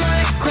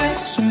sunlight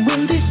cracks. And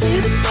when they say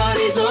the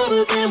party's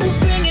over, then we'll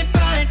bring it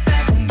right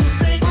back. And we'll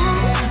say,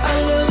 ooh, I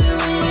love it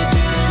when you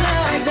do it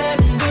like that.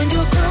 And when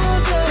you're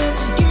close up,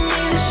 give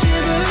me the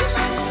shivers.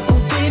 Oh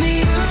baby,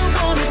 you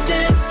wanna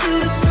dance till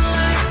the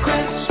sunlight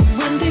cracks. And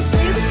when they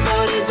say the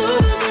party's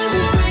over, then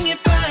we'll bring it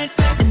right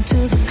back into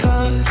the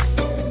car.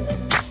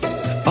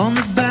 On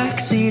the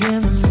backseat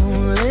in the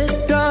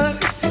moonlit dark.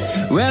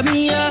 Wrap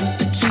me up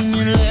between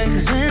your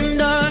legs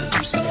and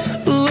arms.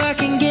 Ooh, I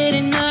can get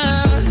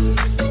enough.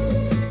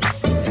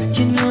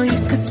 You know you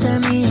could tear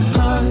me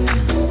apart.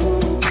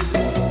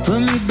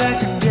 Put me back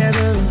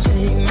together and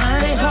take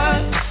my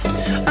heart.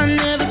 I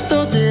never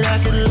thought that I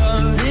could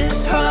love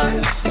this hard.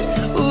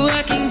 Ooh,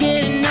 I can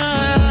get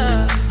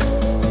enough.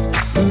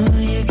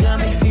 You got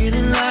me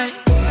feeling like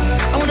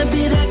I wanna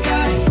be that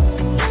guy.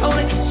 I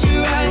wanna kiss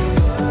your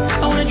eyes.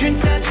 I wanna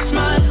drink that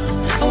smile.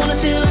 I wanna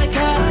feel like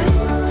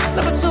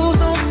like my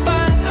soul's on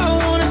fire. I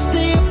wanna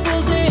stay up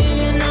all day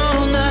and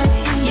all night.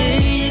 Yeah,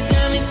 you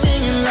got me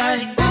singing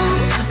like,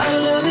 ooh, I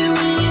love it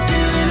when you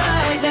do it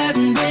like that.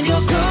 And when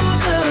you're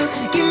close up,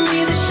 give me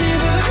the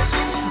shiver.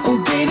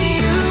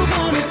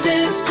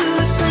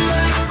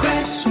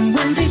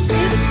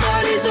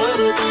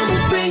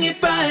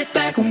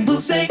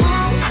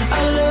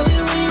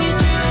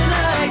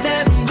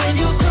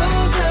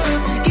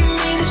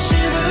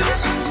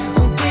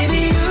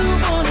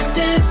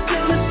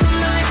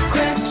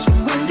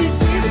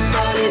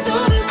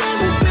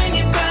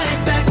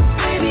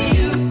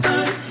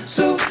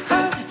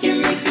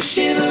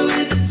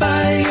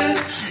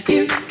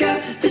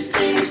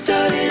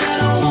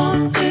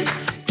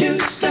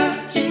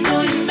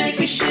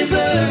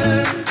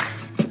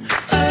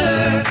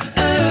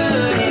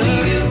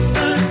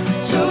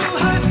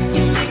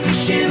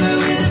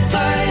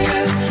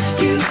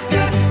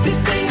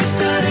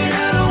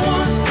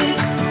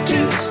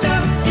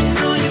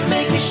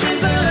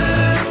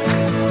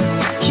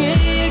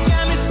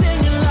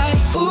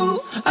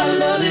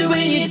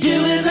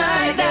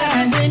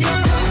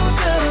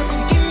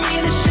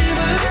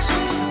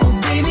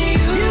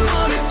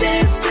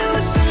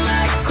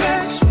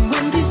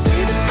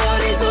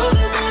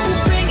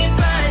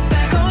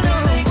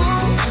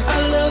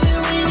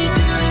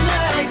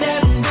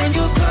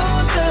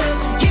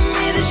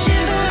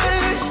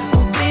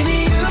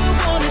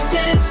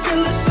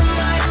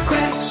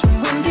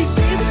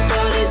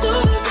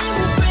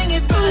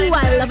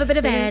 bit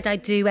of Ed, I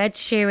do. Ed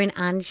Sheeran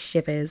and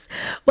Shivers.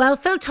 Well,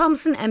 Phil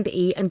Thompson,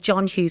 MBE, and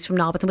John Hughes from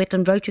Narberth and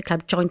Whitland Rotary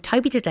Club joined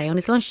Toby today on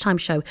his lunchtime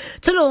show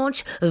to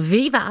launch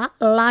Viva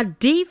la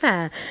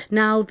Diva.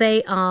 Now,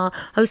 they are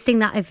hosting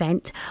that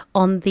event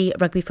on the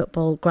rugby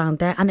football ground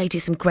there, and they do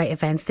some great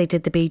events. They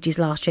did the Bee Gees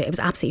last year. It was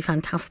absolutely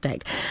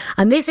fantastic.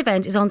 And this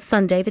event is on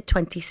Sunday, the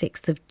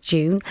 26th of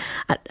June,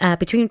 at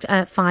between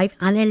 5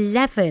 and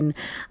 11.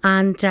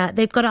 And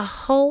they've got a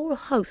whole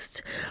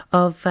host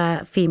of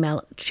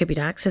female tribute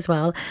acts as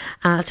well.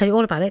 I'll tell you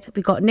all about it.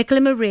 We've got Nicola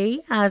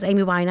Marie as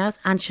Amy Winehouse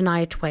and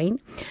Shania Twain,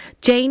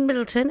 Jane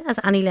Middleton as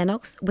Annie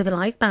Lennox with a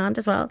live band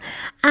as well,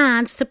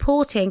 and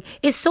supporting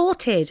is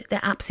Sorted. They're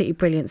absolutely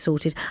brilliant.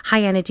 Sorted,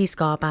 high energy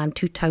ska band,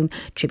 two-tone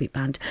tribute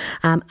band,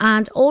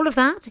 and all of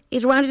that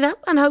is rounded up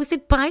and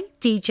hosted by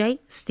DJ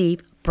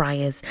Steve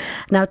Briers.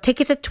 Now,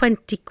 tickets are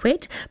 20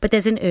 quid, but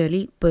there's an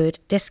early bird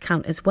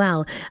discount as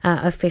well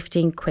of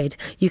 15 quid.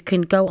 You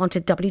can go onto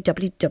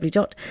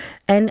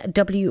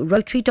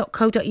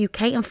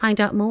www.nwrotary.co.uk and find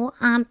out more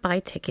and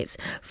buy tickets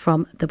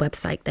from the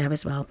website there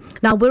as well.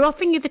 Now, we're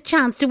offering you the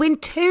chance to win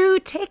 2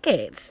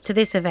 tickets to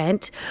this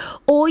event.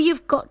 All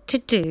you've got to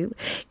do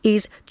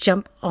is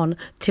jump on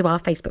to our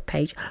Facebook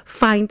page,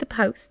 find the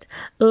post,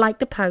 like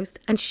the post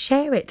and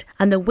share it.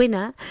 And the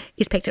winner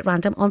is picked at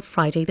random on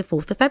Friday, the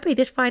 4th of February,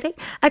 this Friday,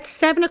 at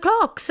 7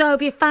 o'clock. So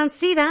if you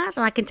fancy that,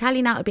 and I can tell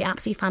you now, it'll be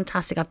absolutely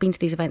fantastic. I've been to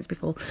these events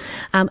before.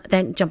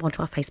 Then jump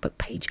onto our Facebook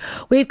page.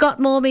 We've got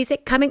more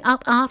music coming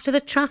up after the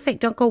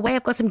traffic. Don't go away.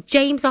 I've got some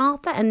James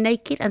Arthur and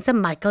Naked and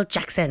some Michael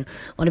Jackson.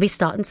 Want to be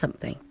starting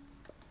something.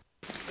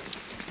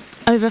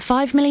 Over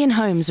 5 million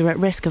homes are at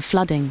risk of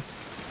flooding.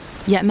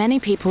 Yet many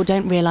people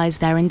don't realise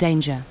they're in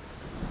danger.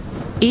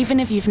 Even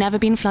if you've never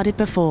been flooded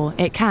before,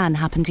 it can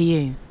happen to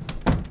you.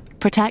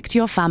 Protect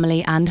your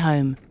family and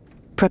home.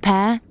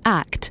 Prepare,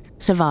 act,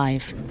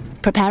 survive.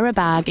 Prepare a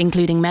bag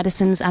including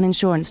medicines and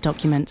insurance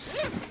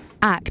documents.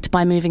 Act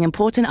by moving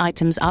important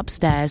items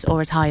upstairs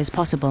or as high as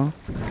possible.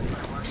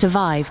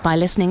 Survive by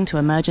listening to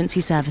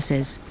emergency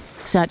services.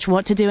 Search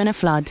what to do in a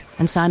flood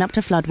and sign up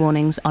to flood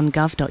warnings on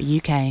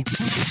gov.uk.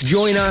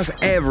 Join us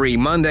every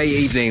Monday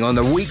evening on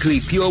the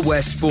weekly Pure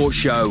West Sports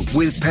Show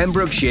with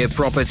Pembrokeshire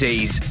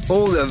Properties.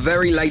 All the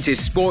very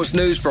latest sports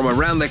news from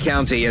around the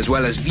county, as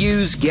well as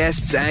views,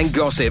 guests and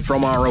gossip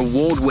from our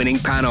award-winning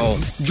panel.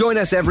 Join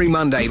us every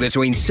Monday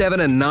between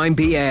 7 and 9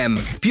 p.m.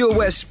 Pure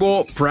West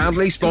Sport,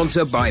 proudly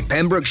sponsored by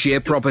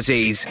Pembrokeshire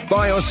Properties.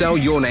 Buy or sell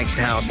your next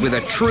house with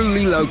a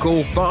truly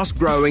local,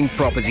 fast-growing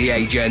property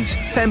agent.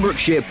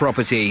 Pembrokeshire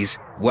Properties.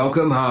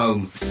 Welcome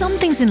home. Some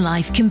things in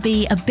life can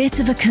be a bit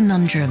of a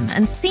conundrum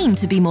and seem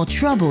to be more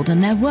trouble than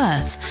they're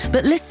worth.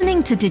 But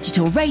listening to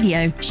digital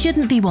radio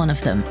shouldn't be one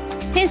of them.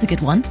 Here's a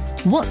good one.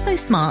 What's so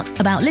smart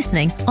about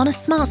listening on a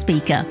smart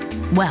speaker?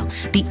 Well,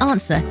 the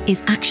answer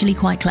is actually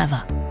quite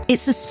clever.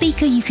 It's a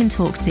speaker you can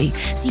talk to,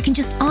 so you can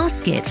just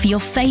ask it for your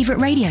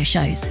favourite radio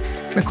shows.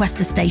 Request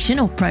a station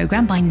or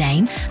programme by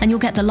name and you'll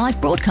get the live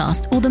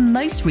broadcast or the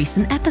most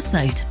recent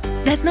episode.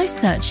 There's no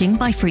searching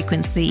by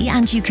frequency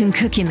and you can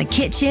cook in the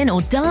kitchen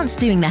or dance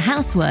doing the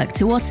housework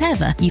to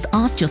whatever you've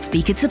asked your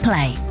speaker to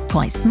play.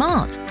 Quite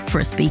smart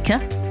for a speaker.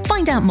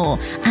 Find out more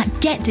at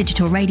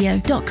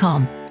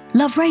getdigitalradio.com.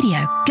 Love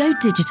radio. Go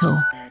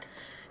digital.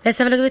 Let's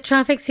have a look at the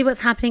traffic, see what's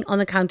happening on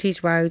the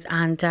county's roads.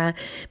 And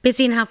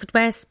busy in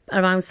Haverfordwest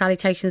around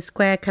Salutation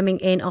Square, coming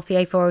in off the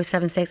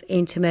A4076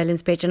 into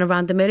Merlin's Bridge and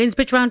around the Merlin's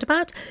Bridge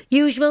roundabout.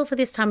 Usual for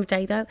this time of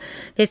day, though.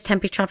 There's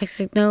temporary traffic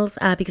signals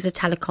because of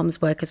telecoms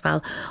work as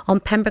well on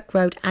Pembroke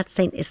Road at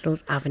St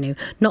Isles Avenue.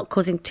 Not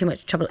causing too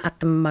much trouble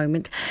at the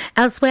moment.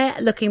 Elsewhere,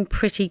 looking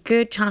pretty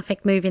good.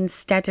 Traffic moving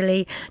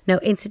steadily. No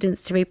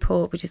incidents to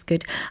report, which is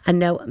good. And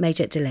no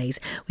major delays.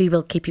 We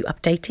will keep you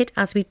updated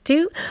as we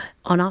do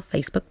on our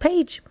Facebook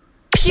page.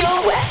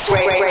 Pure West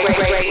Radio.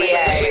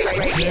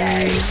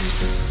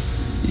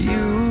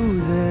 You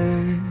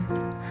there?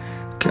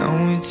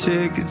 Can we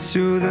take it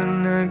to the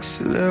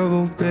next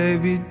level,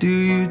 baby? Do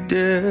you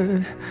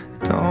dare?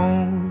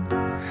 Don't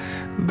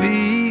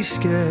be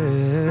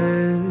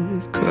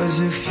scared. 'Cause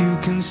if you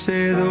can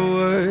say the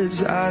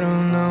words, I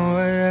don't know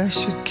why I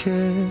should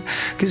care.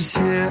 'Cause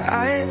here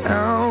I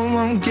am,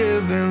 I'm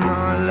giving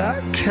all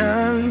I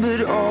can,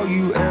 but all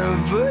you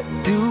ever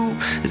do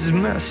is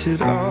mess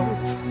it up.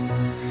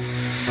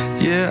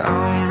 Yeah,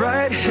 I'm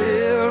right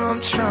here,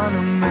 I'm trying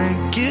to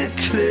make it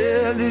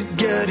clear that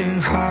getting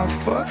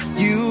half of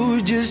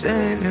you just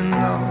ain't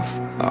enough.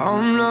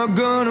 I'm not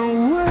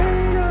gonna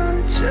wait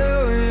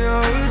until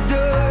you're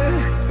done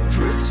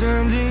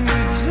pretending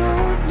you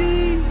don't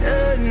need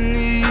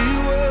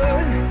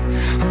anyone.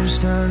 I'm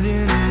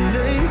standing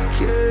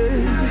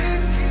naked,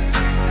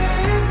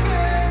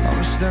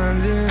 I'm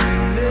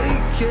standing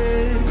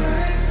naked.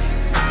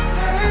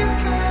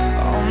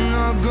 I'm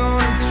not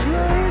gonna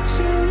try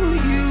to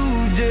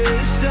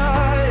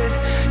decide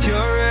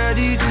you're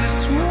ready to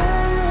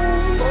swallow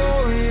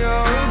all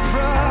your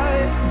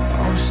pride.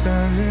 I'm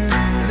standing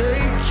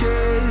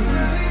naked,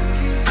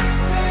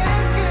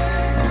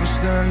 I'm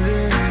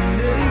standing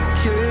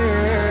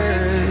naked.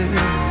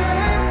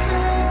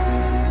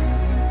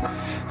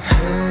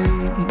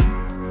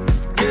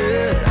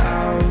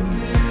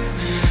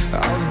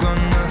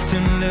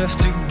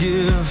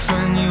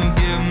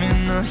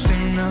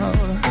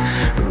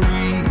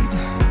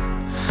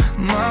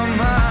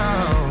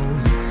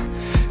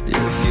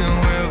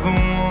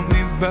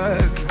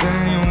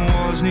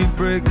 bones need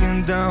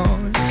breaking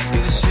down.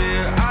 'Cause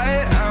here I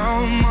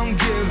am, I'm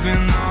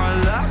giving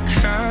all I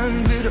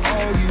can, but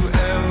all you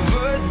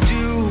ever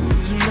do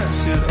is mess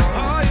it up.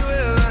 All you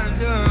ever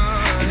do.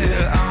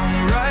 Yeah, I'm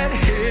right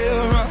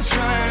here, I'm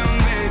trying to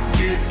make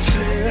it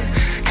clear.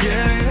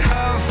 Getting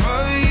half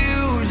of you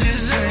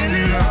just ain't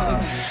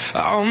enough.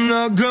 I'm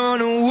not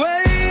gonna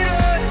wait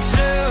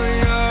until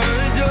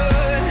you're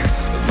done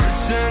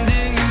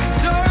pretending you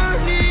don't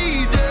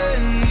need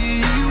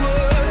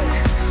anyone.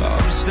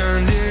 I'm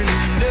standing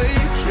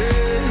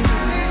naked.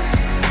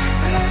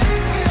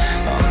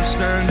 I'm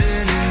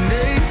standing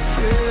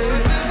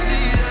naked.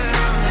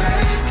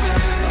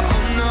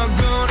 I'm not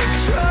gonna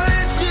try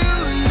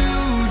till you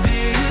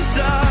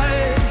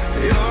decide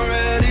you're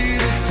ready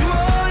to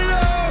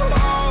swallow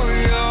all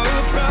your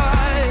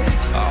pride.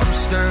 I'm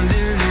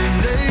standing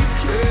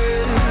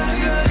naked.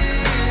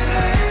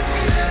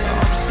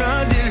 I'm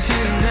standing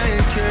here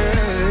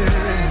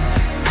naked.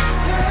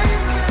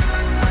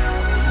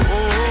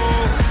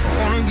 Oh, I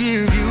wanna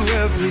give you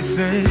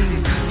everything.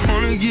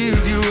 Wanna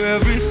give you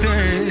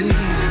everything.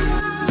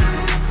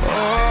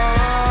 Oh,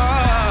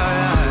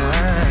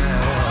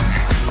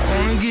 I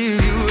wanna give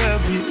you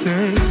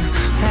everything.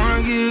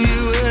 Wanna give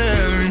you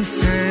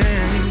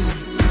everything.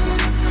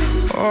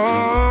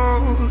 Oh,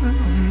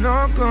 I'm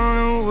not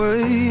gonna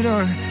wait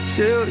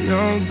until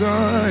you're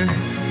gone.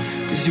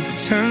 'Cause you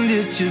pretend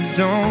that you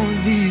don't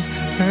need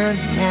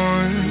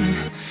anyone.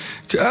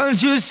 Can't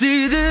you see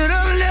that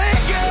I'm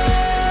naked?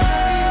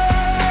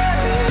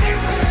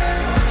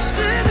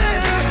 See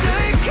that I'm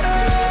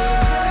naked.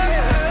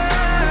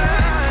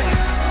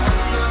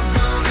 I'm not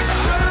gonna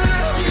try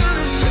to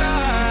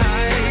decide.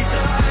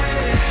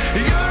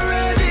 You're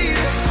ready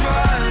to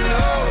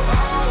swallow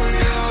all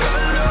your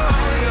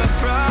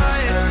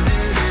pride.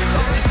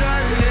 I'm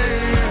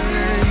standing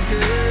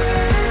naked.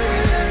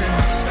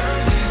 I'm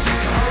standing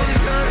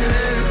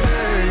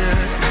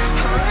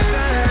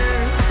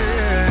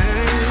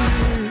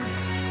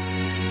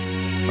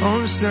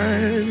I'm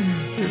standing.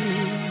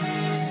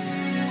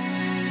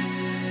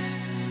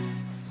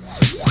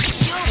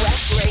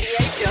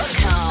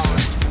 PureWestRadio.com.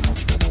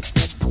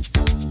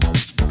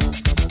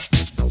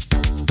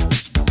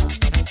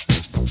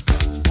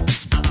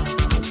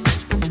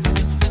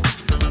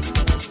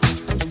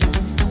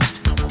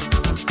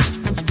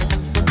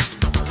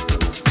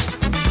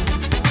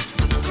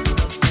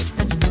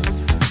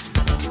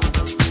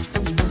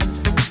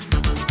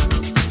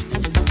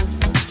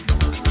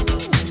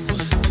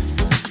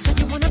 Said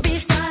you wanna be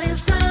starting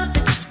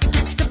something.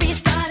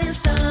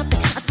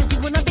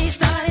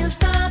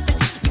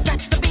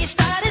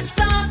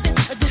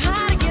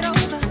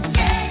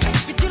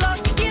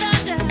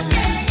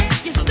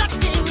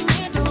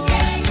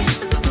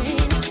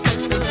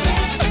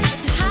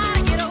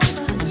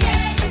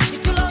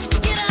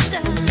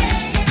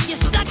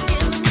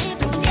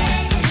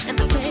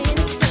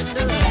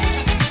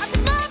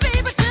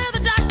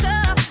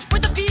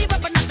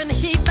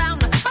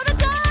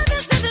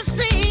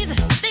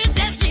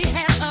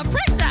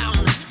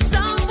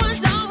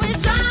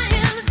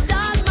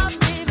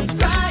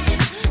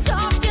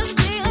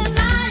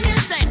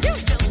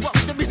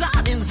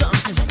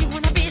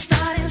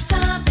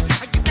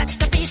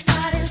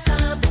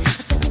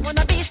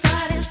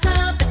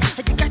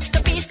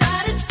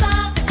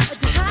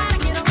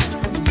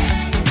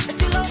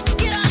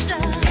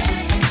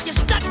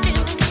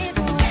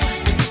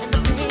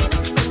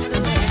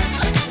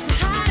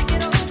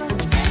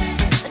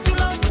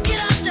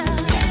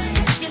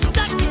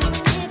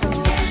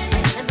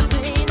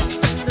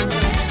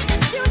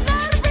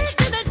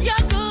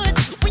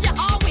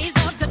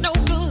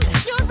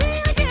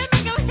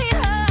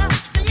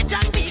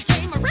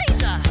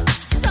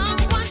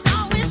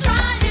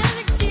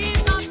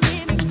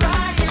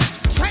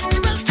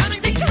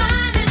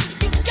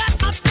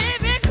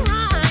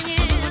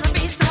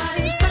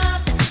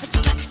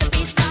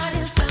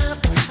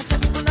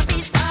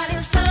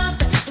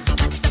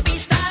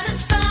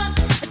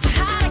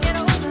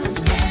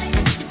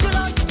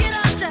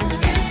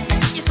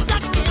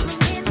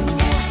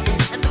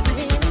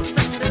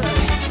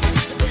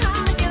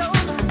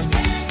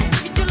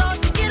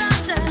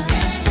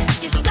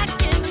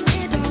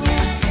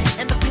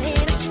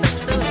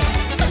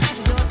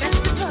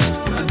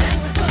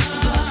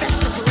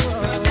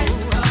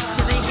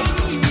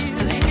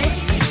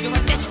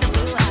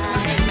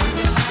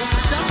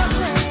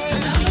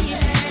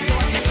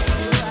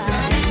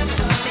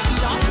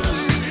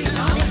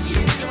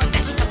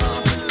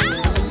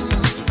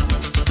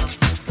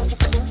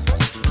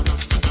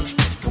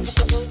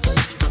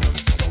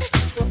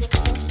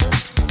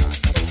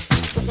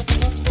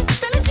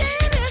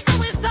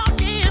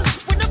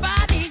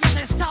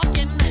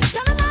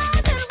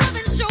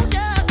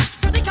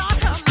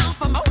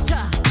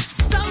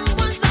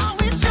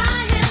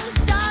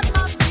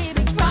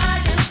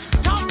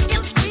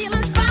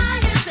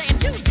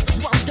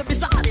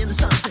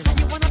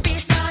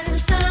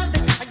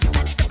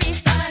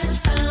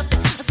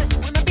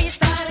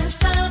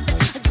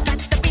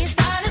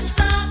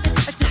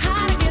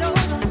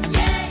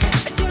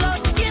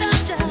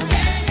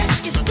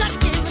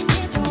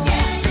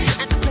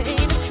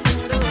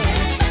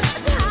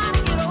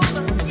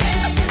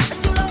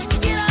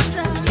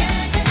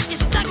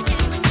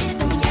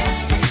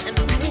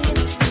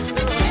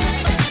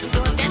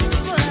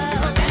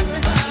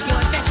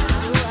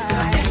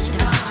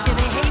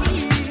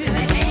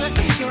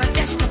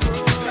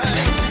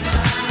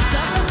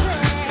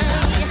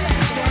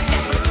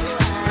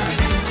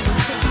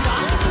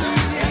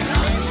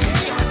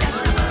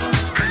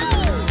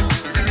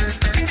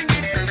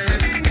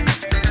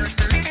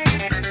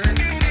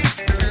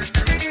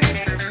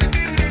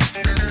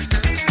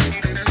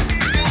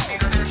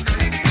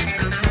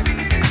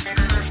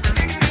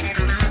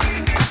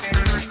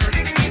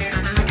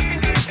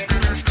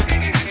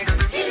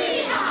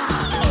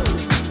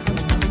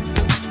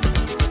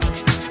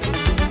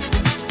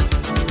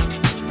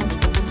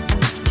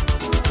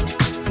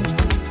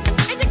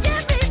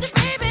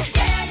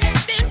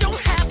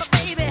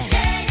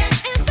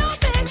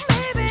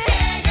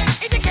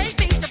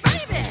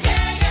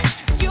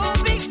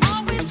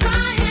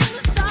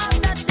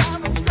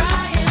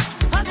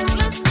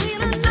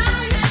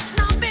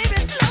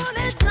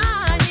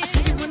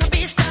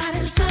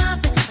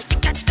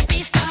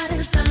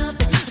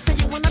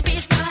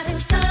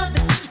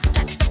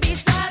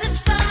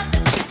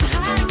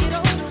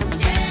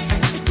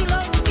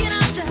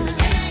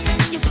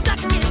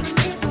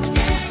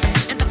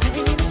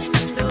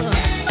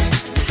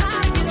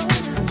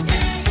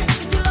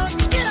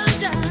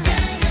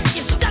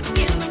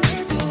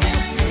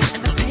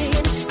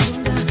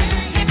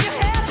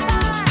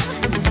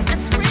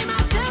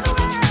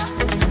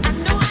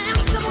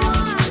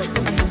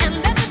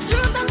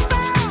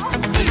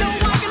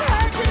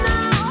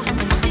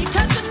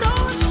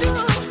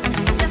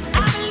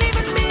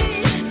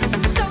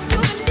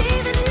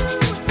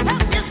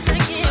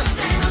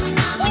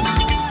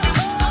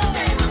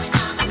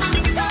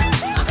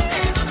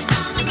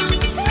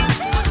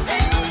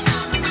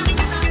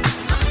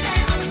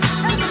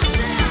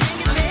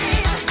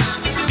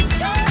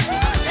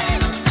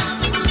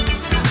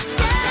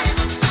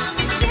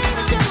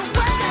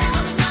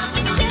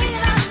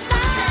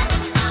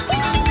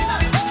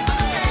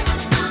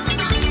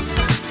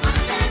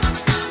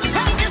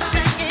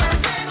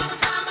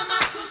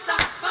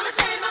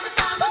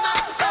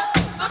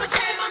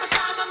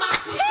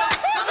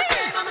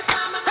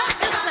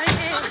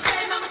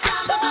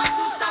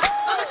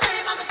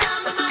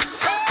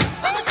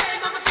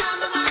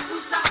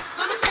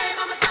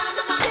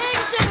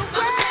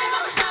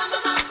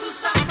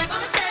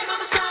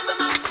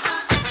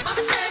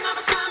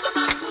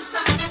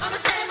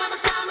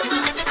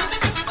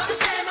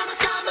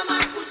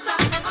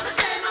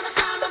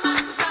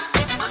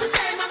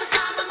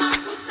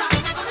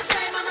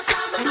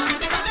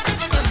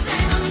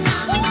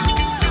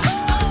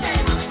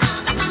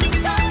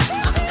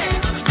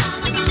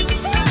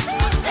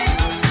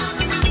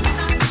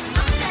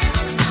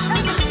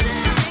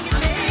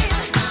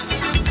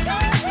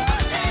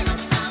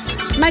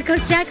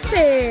 Michael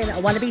Jackson.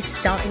 I want to be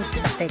starting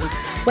something.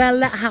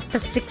 Well, at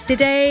 6:30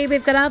 today,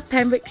 we've got our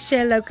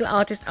Pembrokeshire Local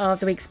Artist of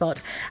the Week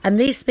spot. And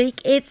this week,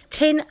 it's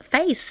Tin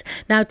Face.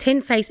 Now, Tin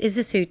Face is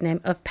the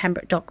pseudonym of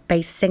Pembroke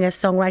Dock-based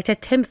singer-songwriter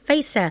Tim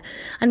Facer.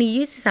 And he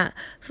uses that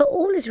for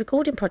all his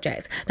recording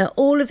projects. Now,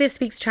 all of this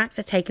week's tracks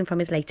are taken from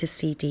his latest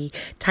CD,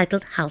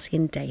 titled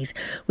Halcyon Days,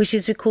 which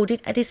is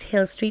recorded at his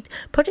Hill Street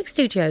Project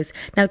Studios.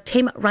 Now,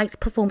 Tim writes,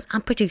 performs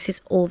and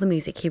produces all the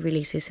music he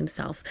releases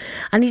himself.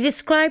 And he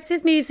describes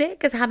his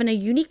music as having a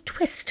unique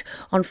twist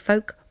on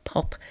folk,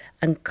 pop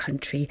and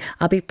country.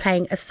 I'll be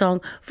playing a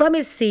song from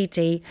his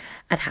CD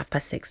at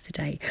 6:30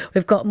 today.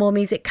 We've got more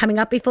music coming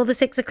up before the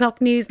 6 o'clock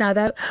news now,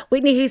 though.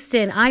 Whitney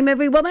Houston, I'm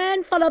Every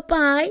Woman, followed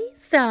by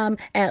some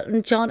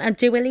Elton John and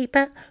Dua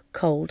Lipa,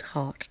 Cold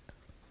Heart.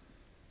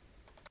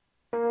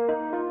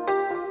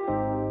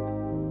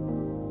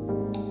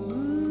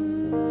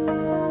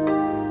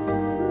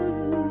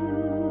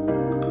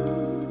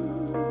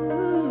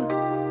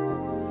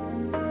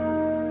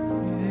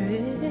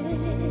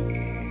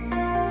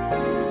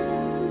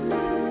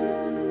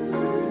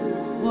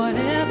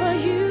 Whatever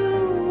you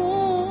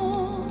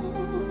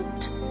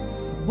want,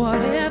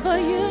 whatever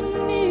you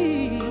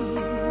need,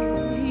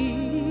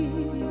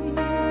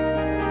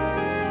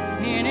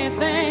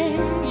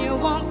 anything you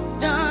want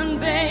done,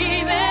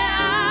 baby,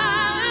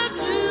 I'll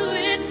do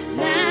it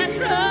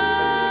naturally.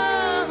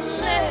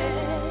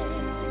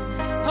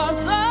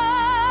 'Cause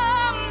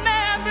I'm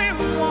every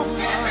woman.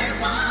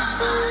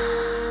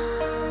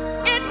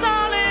 It's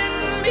all in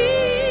me.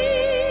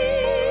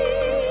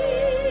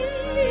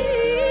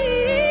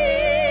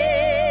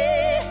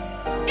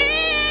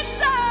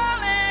 It's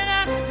all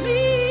in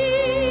me.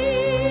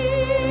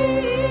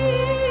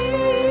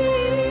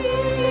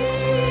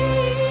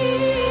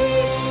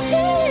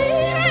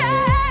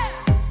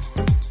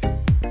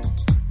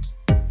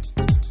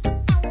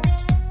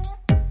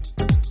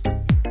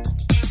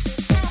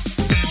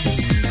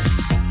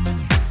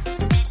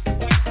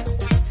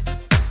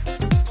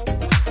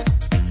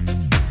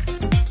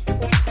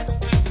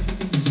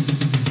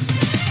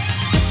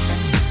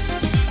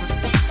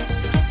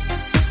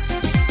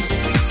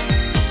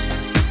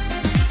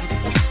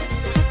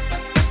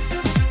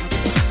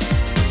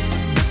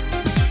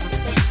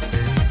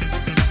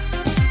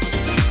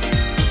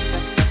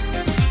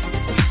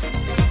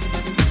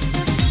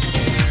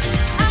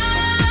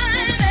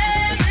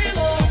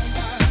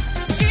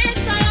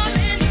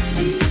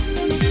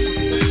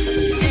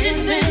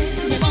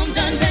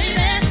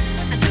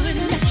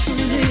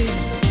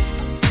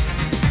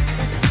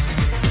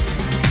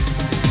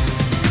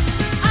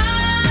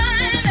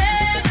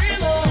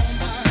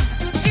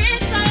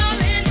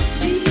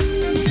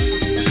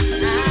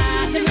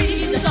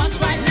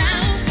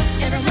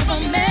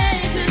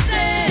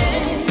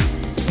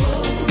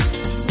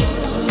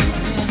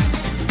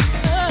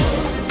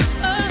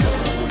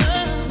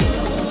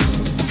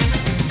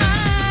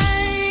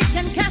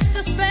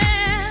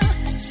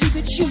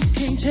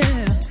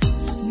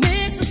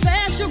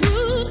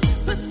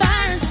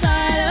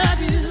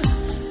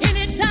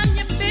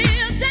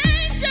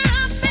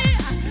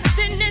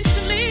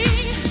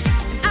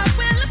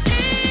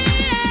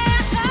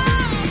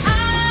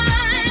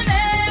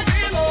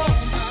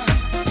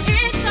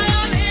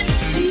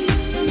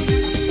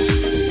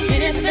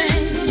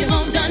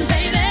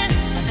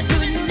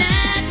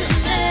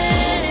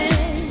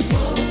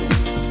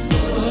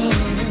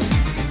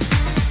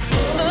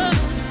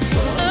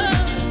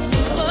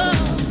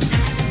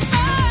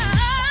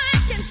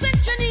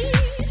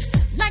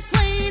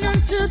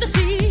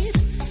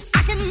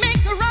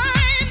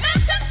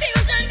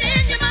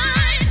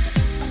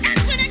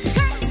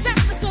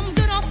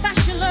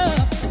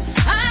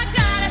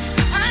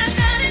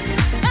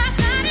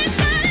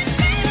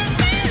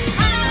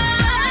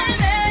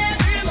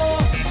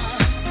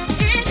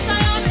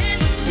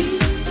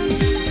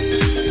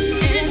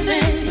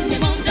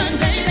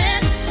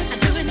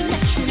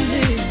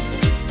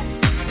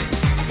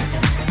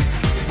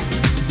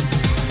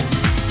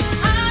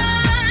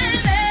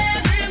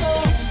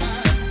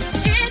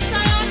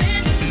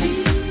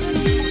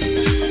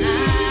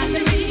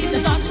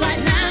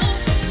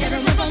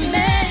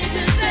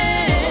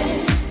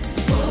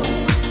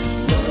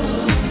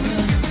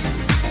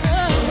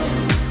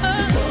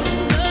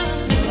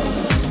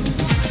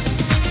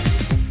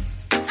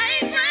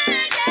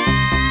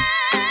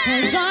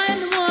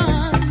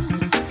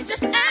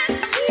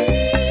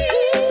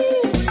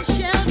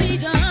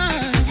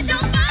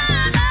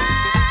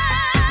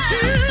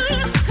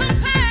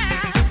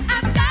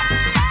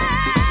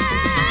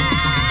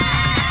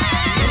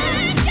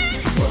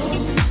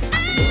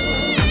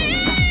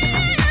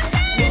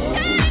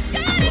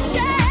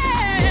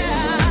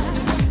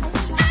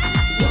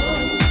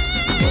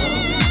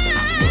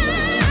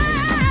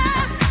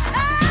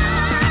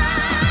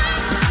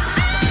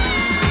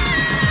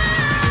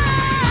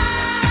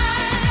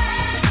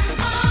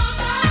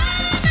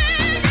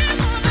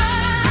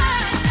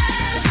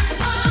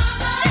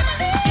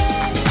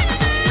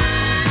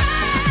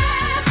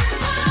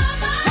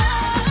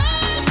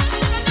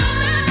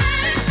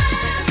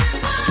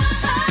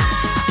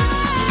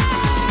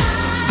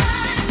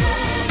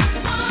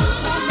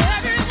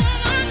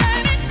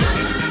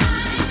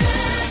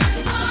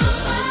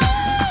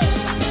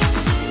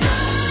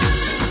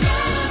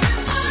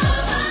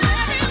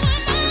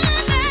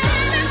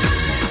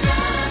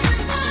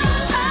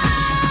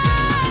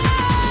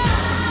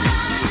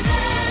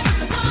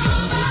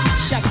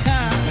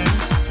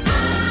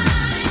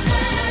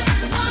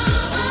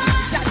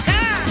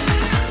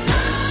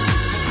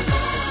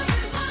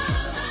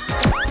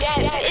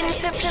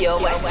 Pure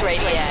West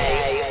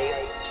Radio.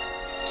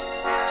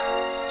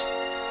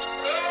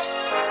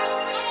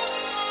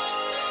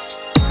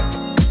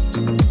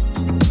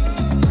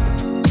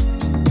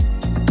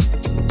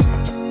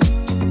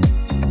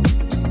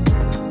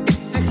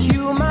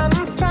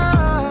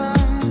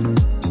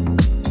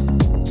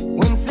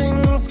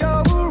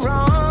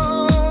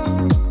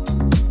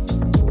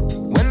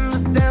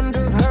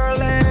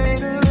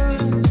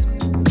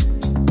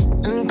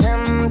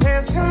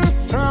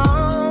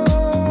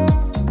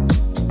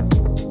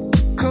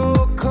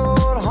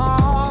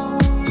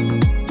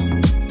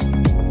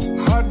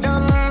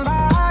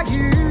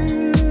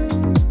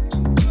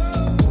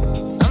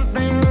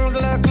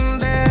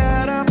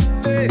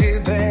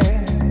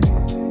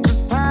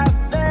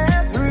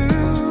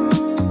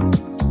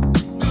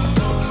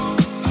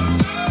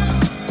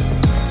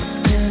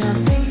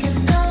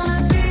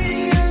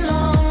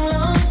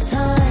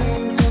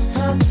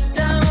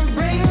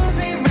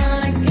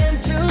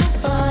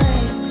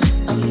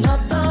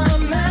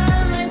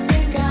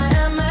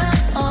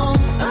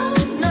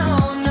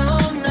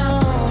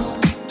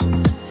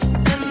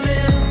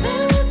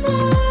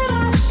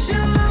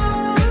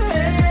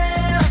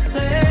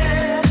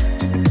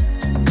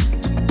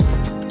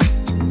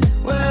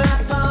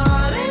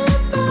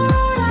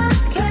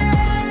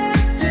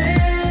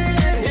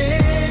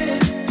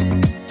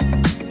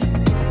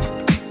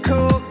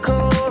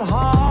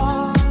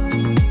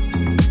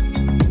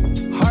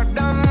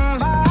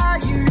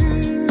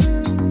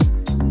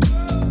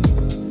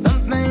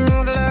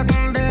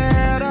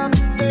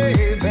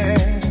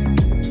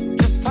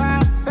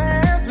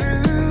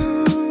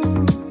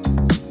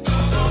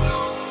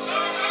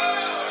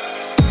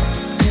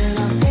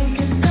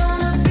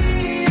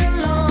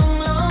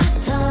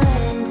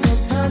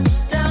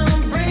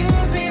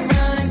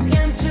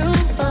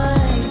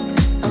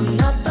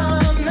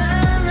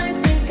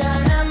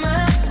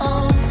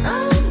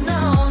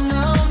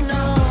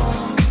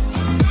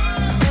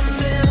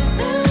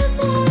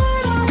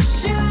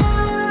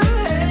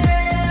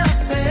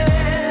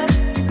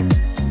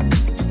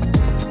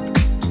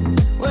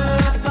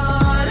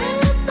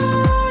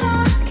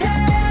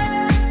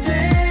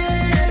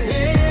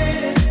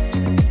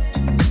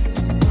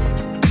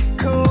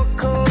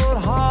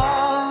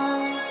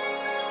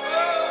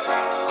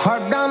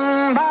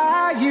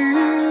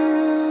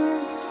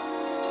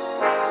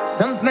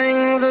 Some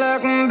things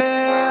look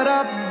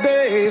better,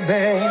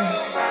 baby.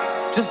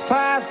 Just